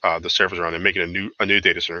centers, the servers around. They're making a new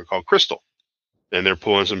data center called Crystal. And they're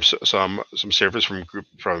pulling some servers from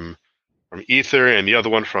Ether, and the other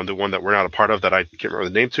one from the one that we're not a part of that I can't remember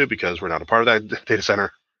the name to because we're not a part of that data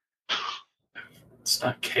center. It's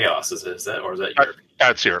not Chaos, is it? Is that Europe?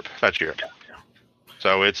 That's Europe. That's Europe. Yeah.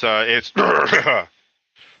 So it's so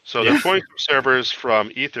they're pulling some servers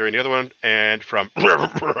from Ether and the other one and from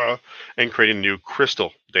and creating a new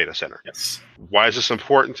Crystal data center. Yes. Why is this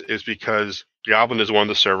important? Is because Goblin is one of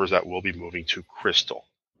the servers that will be moving to Crystal.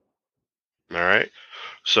 All right.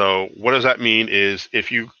 So what does that mean? Is if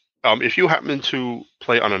you happen to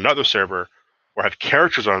play on another server or have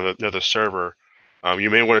characters on another server,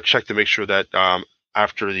 you may want to check to make sure that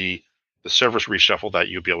after the servers reshuffle that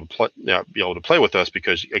you'll be able to play with us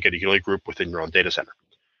because again you can only group within your own data center.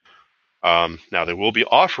 Now they will be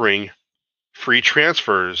offering free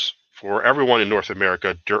transfers for everyone in North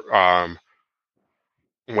America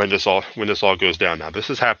when this all goes down. Now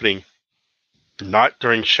this is happening not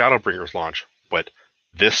during Shadowbringers launch, but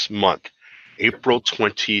this month. April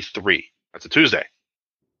 23. That's a Tuesday.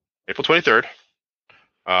 April 23rd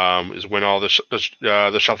is when all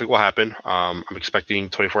the shuffling will happen. I'm expecting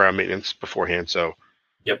 24-hour maintenance beforehand, so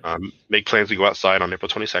make plans to go outside on April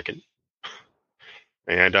 22nd.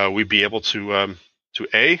 And we'd be able to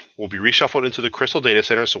we'll be reshuffled into the Crystal Data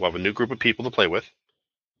Center, so we'll have a new group of people to play with.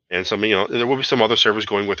 And there will be some other servers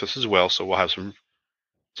going with us as well, so we'll have some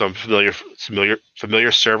some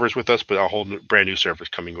familiar servers with us, but a whole brand new servers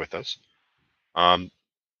coming with us. And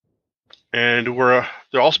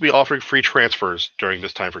they'll also be offering free transfers during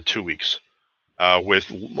this time for 2 weeks,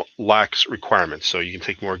 with lax requirements. So you can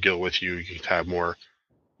take more guild with you. You can have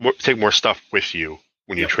take more stuff with you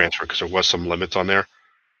when you transfer, because there was some limits on there.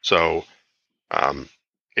 So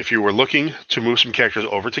if you were looking to move some characters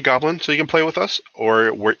over to Goblin so you can play with us,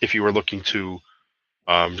 or if you were looking to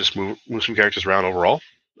just move some characters around overall,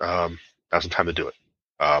 that's the time to do it.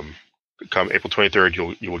 Come April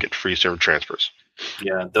 23rd, you will get free server transfers.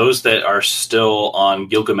 Yeah, those that are still on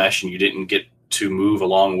Gilgamesh and you didn't get to move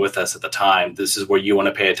along with us at the time, this is where you want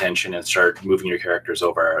to pay attention and start moving your characters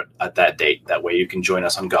over at that date. That way you can join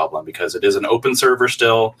us on Goblin, because it is an open server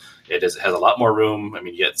still. It has a lot more room. I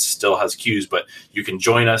mean, yet still has queues, but you can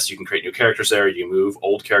join us. You can create new characters there. You move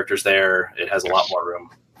old characters there. It has a lot more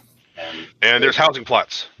room. And there's housing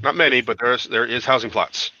plots. Not many, but there is housing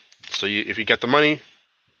plots. So if you get the money,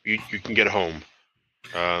 you can get home.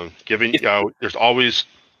 There's always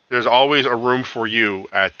a room for you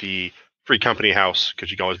at the free company house,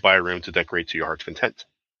 because you can always buy a room to decorate to your heart's content.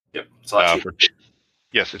 Yep, it's a lot cheaper.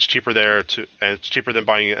 Yes, it's cheaper there and it's cheaper than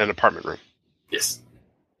buying an apartment room. Yes,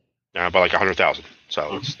 by like $100,000.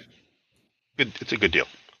 So it's good. It's a good deal,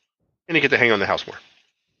 and you get to hang on the house more.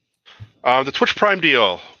 The Twitch Prime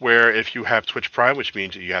deal, where if you have Twitch Prime, which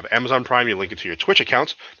means you have Amazon Prime, you link it to your Twitch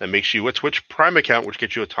account, that makes you a Twitch Prime account, which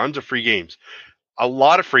gets you tons of free games. A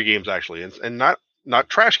lot of free games, actually, and not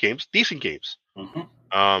trash games, decent games. Mm-hmm.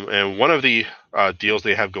 And one of the deals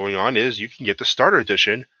they have going on is you can get the starter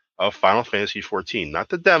edition of Final Fantasy XIV, not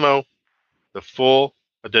the demo, the full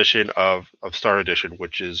edition of starter edition,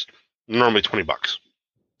 which is normally $20.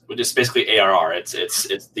 Which is basically ARR. It's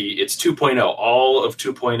 2.0. All of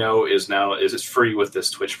 2.0 is free with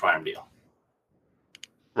this Twitch Prime deal.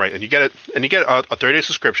 Right, and you get a 30-day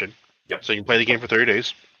subscription. Yep. So you can play the game for 30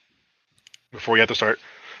 days before you have to start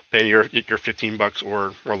paying your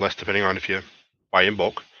 $15 or less, depending on if you buy in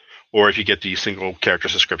bulk, or if you get the single character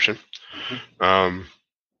subscription. Mm-hmm.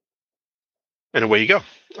 And away you go.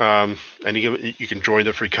 And you can join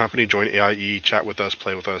the free company, join AIE, chat with us,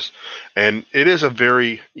 play with us. And it is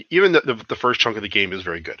even the first chunk of the game is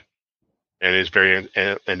very good. And is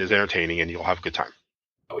is entertaining, and you'll have a good time.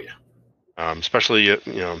 Oh yeah. Especially, it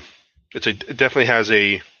definitely has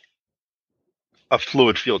a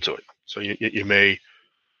fluid feel to it. So you may, if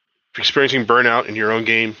you're experiencing burnout in your own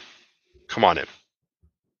game, come on in.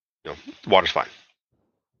 The water's fine.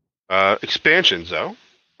 Expansions, though.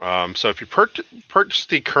 So if you purchase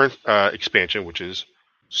the current expansion, which is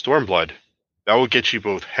Stormblood, that will get you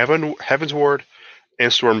both Heaven's Ward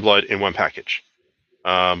and Stormblood in one package.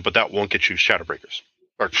 But that won't get you Shadowbreakers.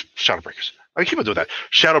 I keep on doing that.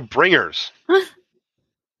 Shadowbringers. I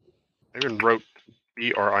even wrote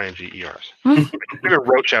BRINGERs. I even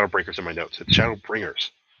wrote Shadowbreakers in my notes. It's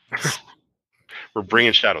Shadowbringers. We're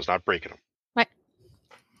bringing shadows, not breaking them. Right.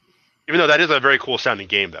 Even though that is a very cool sounding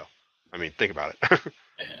game, though. I mean, think about it.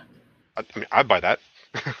 Yeah. I'd buy that.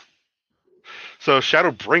 So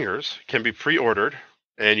Shadowbringers can be pre-ordered,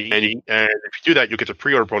 and if you do that, you'll get the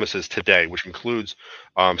pre-order bonuses today, which includes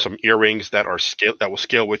some earrings that will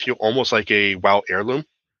scale with you, almost like a WoW heirloom.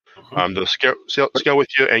 Mm-hmm. They'll scale with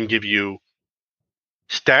you and give you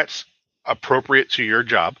stats appropriate to your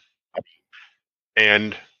job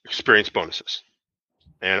and experience bonuses,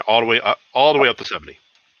 and all the way up to 70.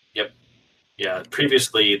 Yep. Yeah.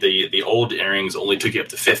 Previously, the old earrings only took you up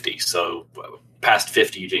to 50, so past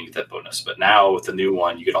 50 you didn't get that bonus. But now with the new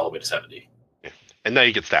one, you get all the way to 70. Yeah. And now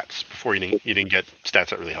you get stats. Before you didn't get stats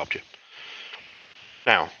that really helped you.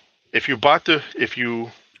 Now, if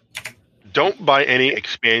you don't buy any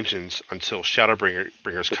expansions until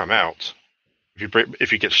Shadowbringers come out,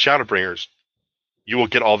 if you get Shadowbringers, you will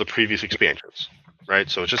get all the previous expansions, right?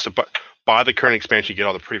 So it's just buy the current expansion, you get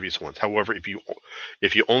all the previous ones. However, if you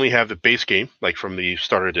only have the base game, like from the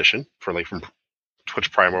starter edition, from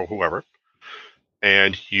Twitch Prime or whoever,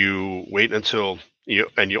 and you wait until you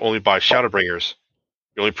only buy Shadowbringers,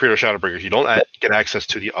 you only pre-order Shadowbringers, you don't get access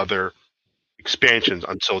to the other expansions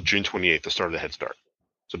until June 28th, the start of the Head Start.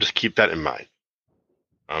 So just keep that in mind.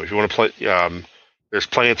 If you want to play, there's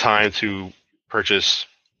plenty of time to purchase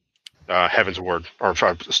Heaven's Ward, or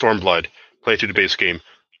Stormblood, play through the base game,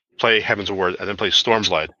 play Heaven's Ward, and then play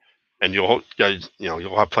Stormblood, and you'll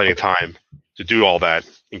have plenty of time to do all that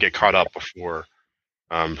and get caught up before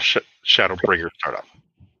Shadowbringers start up.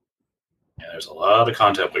 Yeah, there's a lot of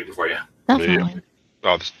content waiting for you. Definitely.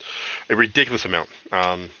 Oh, a ridiculous amount.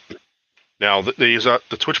 Now, the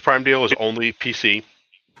Twitch Prime deal is only PC.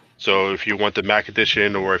 So if you want the Mac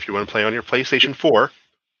edition, or if you want to play on your PlayStation 4,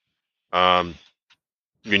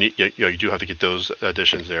 you do have to get those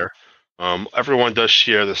additions there. Everyone does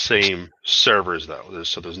share the same servers though,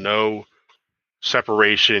 so there's no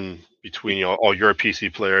separation between you're a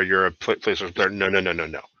PC player, you're a PlayStation player.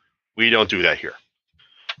 No. We don't do that here.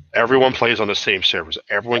 Everyone plays on the same servers.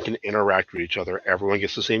 Everyone can interact with each other. Everyone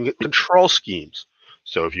gets the same control schemes.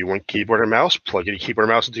 So if you want keyboard and mouse, plug in a keyboard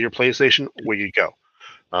and mouse into your PlayStation. Where you go.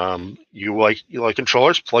 You like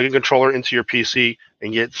controllers? Plug a controller into your PC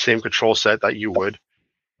and get the same control set that you would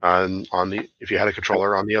if you had a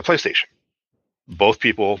controller on the PlayStation. Both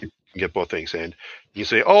people can get both things, and you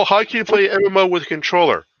say, "Oh, how can you play MMO with a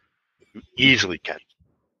controller?" You easily can.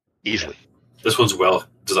 Easily. This one's well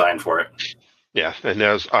designed for it. Yeah, and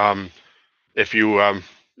there's if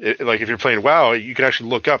you're playing WoW, you can actually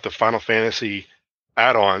look up the Final Fantasy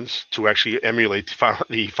add-ons to actually emulate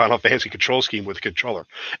the Final Fantasy control scheme with a controller,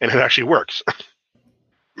 and it actually works.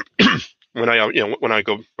 when I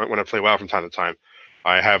play WoW from time to time,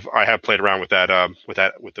 I have played around with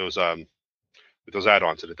those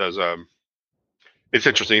add-ons, and it does it's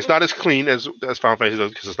interesting. It's not as clean as Final Fantasy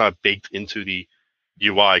does because it's not baked into the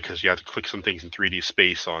UI because you have to click some things in 3D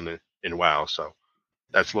space in WoW, so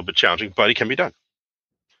that's a little bit challenging, but it can be done.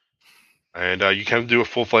 And you can do a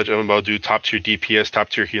full-fledged MMO, do top-tier DPS,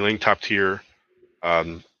 top-tier healing, top-tier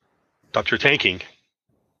tanking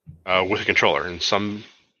with a controller.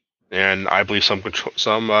 And I believe some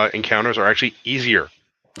encounters are actually easier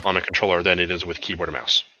on a controller than it is with keyboard and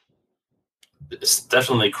mouse. It's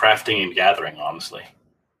definitely crafting and gathering, honestly.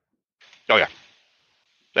 Oh yeah,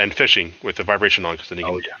 and fishing with the vibration on, because then you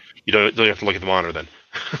don't have to look at the monitor then.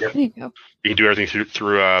 Yep. There you go. You can do everything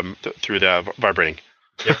through the vibrating.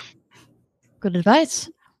 Yep. Good advice.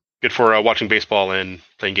 Good for watching baseball and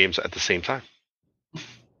playing games at the same time.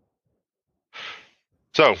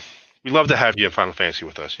 So we love to have you in Final Fantasy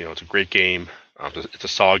with us. It's a great game. It's a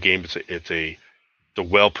solid game. It's a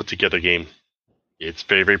well put together game. It's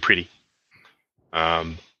very, very pretty.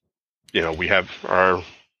 We have our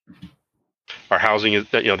housing is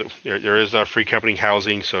that there is a free company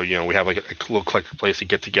housing, so we have like a little collective place to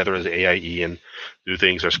get together as AIE and do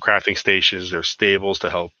things. There's crafting stations, there's stables to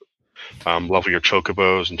help level your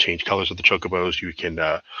chocobos and change colors of the chocobos. You can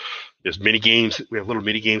there's mini games. We have little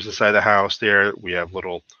mini games inside the house there. We have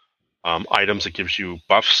little items that gives you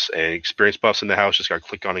buffs and experience buffs in the house. Just gotta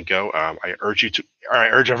click on and go. I urge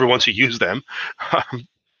everyone to use them.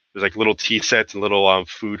 There's like little tea sets and little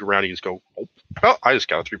food around. You just go, oh, I just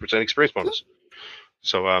got a 3% experience bonus.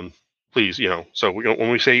 So please, so when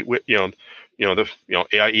we say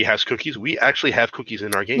AIE has cookies, we actually have cookies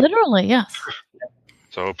in our game. Literally, yes.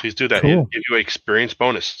 So please do that. Cool. It'll give you an experience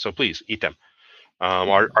bonus. So please eat them.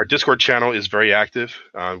 Our Discord channel is very active.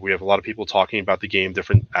 We have a lot of people talking about the game,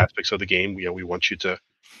 different aspects of the game. We want you to.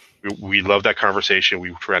 We love that conversation.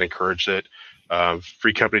 We try to encourage it.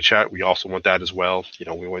 Free company chat. We also want that as well.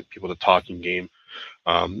 We want people to talk in game.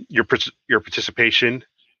 Your participation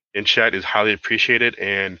in chat is highly appreciated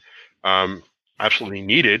and absolutely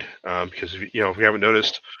needed because if you haven't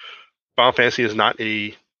noticed, Final Fantasy is not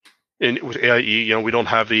with AIE. We don't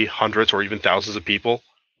have the hundreds or even thousands of people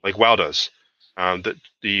like WoW does.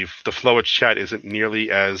 The flow of chat isn't nearly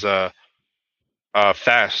as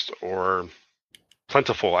fast or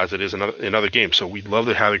plentiful as it is in other games. So we'd love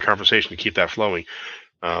to have a conversation to keep that flowing.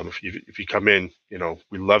 If you come in,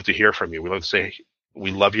 we love to hear from you. We love to say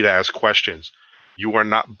we love you to ask questions. You are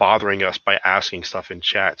not bothering us by asking stuff in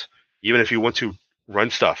chat. Even if you want to run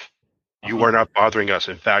stuff, you are not bothering us.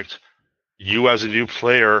 In fact, you as a new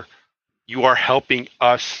player, you are helping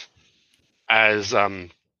us as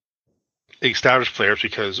established players,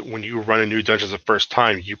 because when you run a new dungeon the first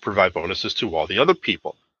time, you provide bonuses to all the other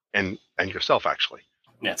people and yourself, actually.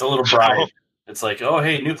 Yeah, it's a little bribe. It's like, oh,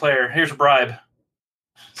 hey, new player, here's a bribe.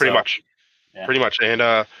 Pretty much.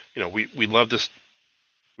 And we love this.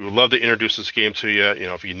 We would love to introduce this game to you.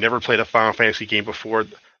 If you never played a Final Fantasy game before,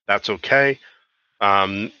 that's okay.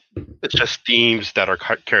 It's just themes that are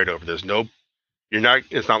carried over. It's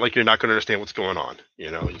not like you're not going to understand what's going on.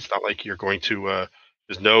 It's not like you're going to.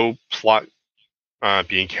 There's no plot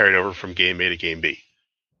being carried over from game A to game B.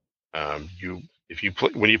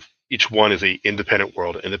 Each one is a independent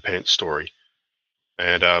world, independent story,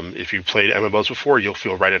 and if you've played MMOs before, you'll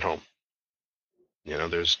feel right at home.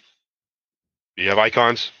 You have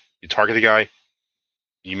icons. You target the guy.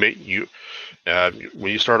 When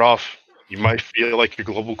you start off, you might feel like your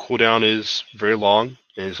global cooldown is very long.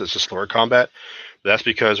 It's a slower combat. But that's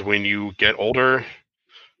because when you get older,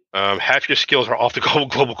 half your skills are off the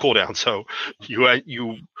global cooldown. So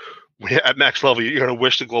at max level, you're going to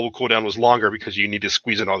wish the global cooldown was longer because you need to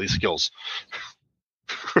squeeze in all these skills.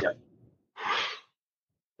 Yeah.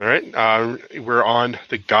 All right. We're on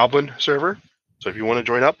the Goblin server. So if you want to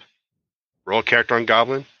join up, roll a character on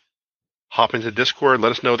Goblin, hop into Discord,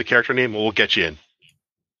 let us know the character name, and we'll get you in.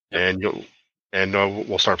 And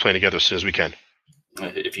we'll start playing together as soon as we can.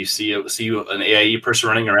 If you see an AIE person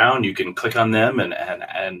running around, you can click on them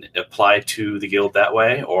and apply to the guild that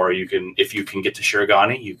way. Or you can, if you can get to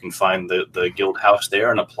Shirogane, you can find the guild house there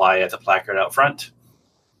and apply at the placard out front.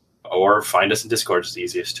 Or find us in Discord is the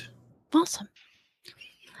easiest. Awesome.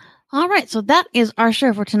 All right, so that is our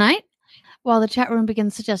show for tonight. While the chat room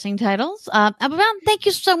begins suggesting titles, Abavan, thank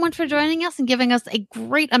you so much for joining us and giving us a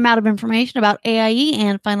great amount of information about AIE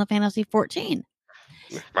and Final Fantasy XIV.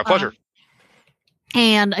 My pleasure.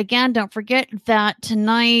 And again, don't forget that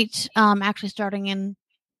tonight, it's already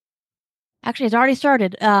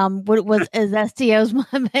started. Is STO's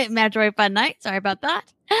Mandatory Fun Night. Sorry about that.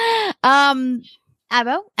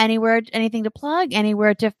 Abo, anything to plug?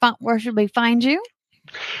 Where should we find you?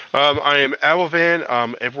 I am Avovan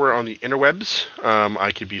everywhere on the interwebs.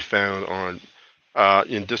 I can be found on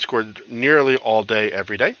in Discord nearly all day,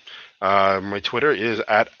 every day. My Twitter is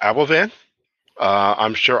 @Avovan.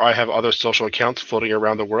 I'm sure I have other social accounts floating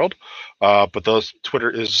around the world, but Twitter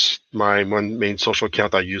is my one main social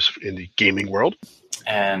account I use in the gaming world.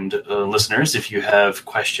 And listeners, if you have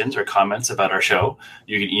questions or comments about our show,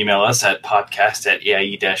 you can email us at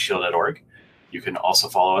podcast@aie-guild.org. You can also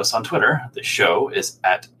follow us on Twitter. The show is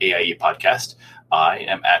 @AIE Podcast. I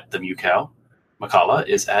am @TheMewCow. Makala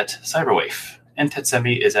is @Cyberwaif. And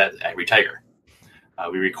Tetsemi is @AngryTiger.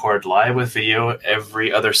 We record live with video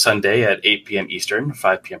every other Sunday at 8 p.m. Eastern,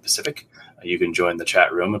 5 p.m. Pacific. You can join the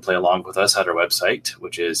chat room and play along with us at our website,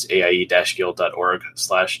 which is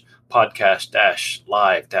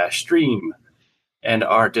aie-guild.org/podcast-live-stream. And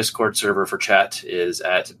our Discord server for chat is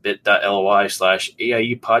at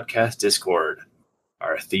bit.ly/AIE Podcast Discord.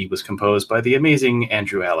 Our theme was composed by the amazing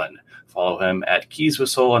Andrew Allen. Follow him at Keys with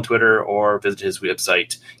Soul on Twitter or visit his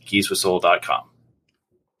website, keyswithsoul.com.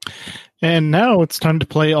 And now it's time to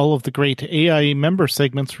play all of the great AIE member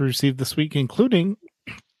segments we received this week, including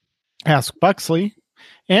Ask Buxley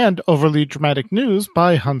and Overly Dramatic News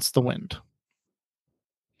by Hunts the Wind.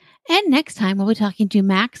 And next time we'll be talking to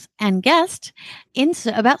Max and guest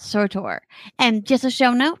about SWTOR. And just a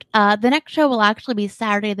show note, the next show will actually be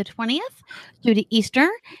Saturday the 20th due to Easter.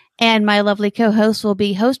 And my lovely co-host will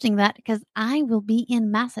be hosting that because I will be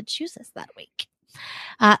in Massachusetts that week.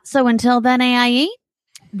 So until then, AIE,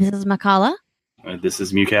 this is Makala. This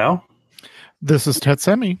is Mewcow. This is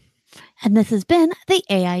Tetsemi. And this has been the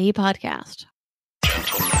AIE Podcast.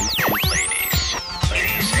 Gentlemen and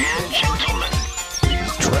ladies and gentlemen,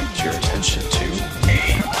 please direct your attention to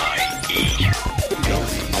AIE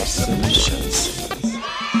Building Solutions.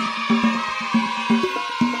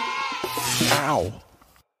 Ow.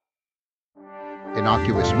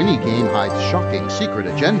 Innocuous minigame hides shocking secret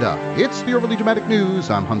agenda. It's the Overly Dramatic News.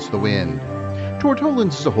 I'm Hunts the Wind.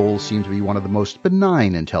 Tortolans as a whole seem to be one of the most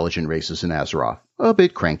benign intelligent races in Azeroth. A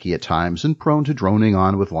bit cranky at times and prone to droning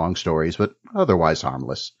on with long stories, but otherwise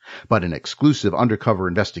harmless. But an exclusive undercover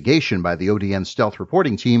investigation by the ODN stealth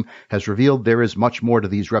reporting team has revealed there is much more to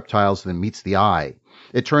these reptiles than meets the eye.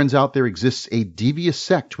 It turns out there exists a devious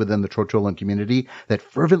sect within the Tortolan community that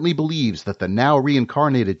fervently believes that the now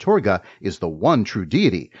reincarnated Torga is the one true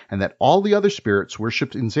deity, and that all the other spirits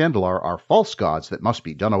worshipped in Zandalar are false gods that must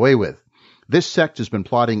be done away with. This sect has been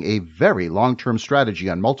plotting a very long-term strategy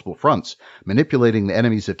on multiple fronts, manipulating the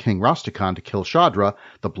enemies of King Rastakhan to kill Shadra,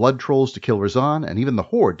 the Blood Trolls to kill Razan, and even the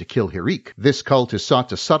Horde to kill Hirik. This cult has sought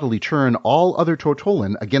to subtly turn all other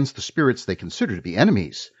Tortolan against the spirits they consider to be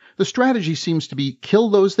enemies. The strategy seems to be kill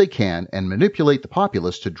those they can and manipulate the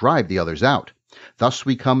populace to drive the others out. Thus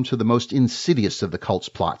we come to the most insidious of the cult's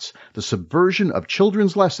plots, the subversion of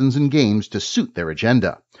children's lessons and games to suit their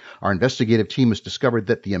agenda. Our investigative team has discovered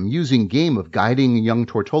that the amusing game of guiding a young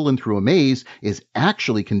Tortolan through a maze is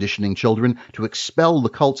actually conditioning children to expel the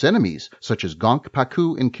cult's enemies, such as Gonk,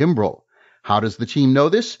 Paku, and Kimbrel. How does the team know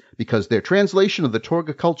this? Because their translation of the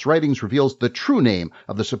Torga cult's writings reveals the true name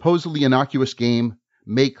of the supposedly innocuous game,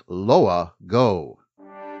 Make Loa Go.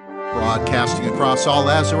 Broadcasting across all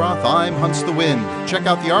Azeroth, I'm Hunts the Wind. Check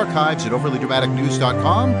out the archives at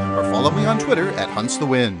overlydramaticnews.com or follow me on Twitter at Hunts the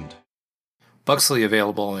Wind. Buxley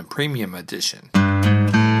available in Premium Edition.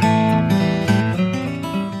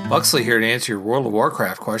 Buxley here to answer your World of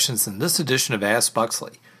Warcraft questions in this edition of Ask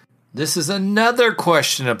Buxley. This is another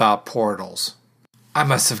question about portals. I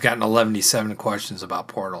must have gotten 77 questions about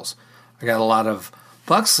portals. I got a lot of,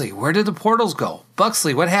 Buxley, where did the portals go?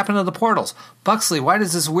 Buxley, what happened to the portals? Buxley, why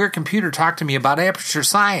does this weird computer talk to me about aperture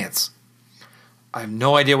science? I have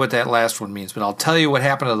no idea what that last one means, but I'll tell you what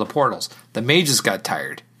happened to the portals. The mages got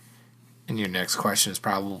tired. And your next question is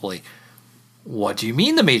probably, what do you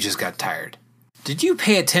mean the mages got tired? Did you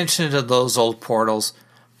pay attention to those old portals?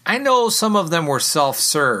 I know some of them were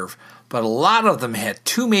self-serve, but a lot of them had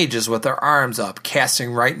 2 mages with their arms up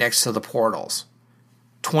casting right next to the portals.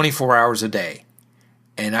 24 hours a day.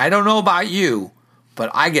 And I don't know about you,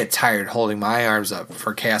 but I get tired holding my arms up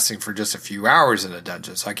for casting for just a few hours in a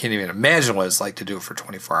dungeon, so I can't even imagine what it's like to do it for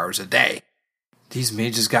 24 hours a day. These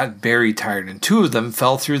mages got very tired, and 2 of them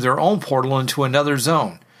fell through their own portal into another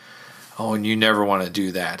zone. Oh, and you never want to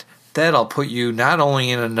do that. That'll put you not only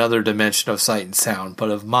in another dimension of sight and sound, but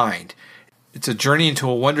of mind. It's a journey into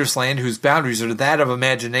a wondrous land whose boundaries are that of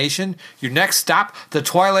imagination. Your next stop, the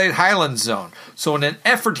Twilight Highlands Zone. So in an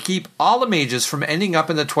effort to keep all the mages from ending up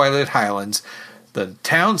in the Twilight Highlands, the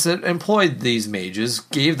towns that employed these mages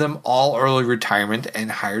gave them all early retirement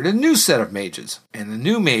and hired a new set of mages. And the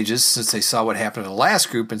new mages, since they saw what happened to the last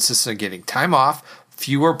group, insisted on getting time off,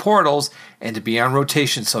 fewer portals, and to be on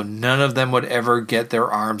rotation so none of them would ever get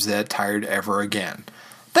their arms that tired ever again.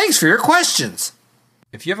 Thanks for your questions!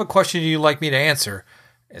 If you have a question you'd like me to answer,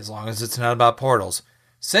 as long as it's not about portals,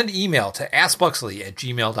 send email to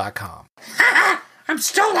askbuxley@gmail.com. I'm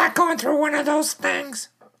still not going through one of those things.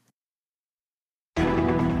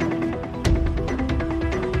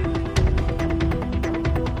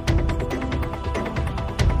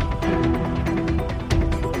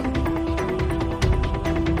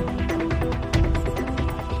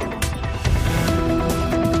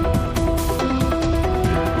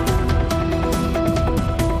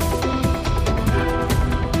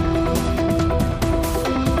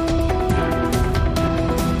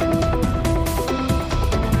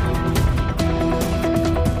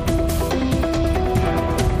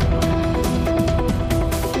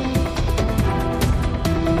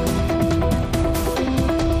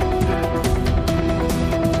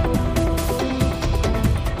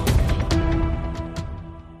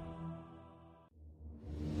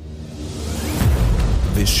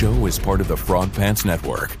 This show is part of the Frog Pants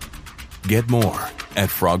Network. Get more at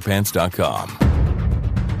frogpants.com.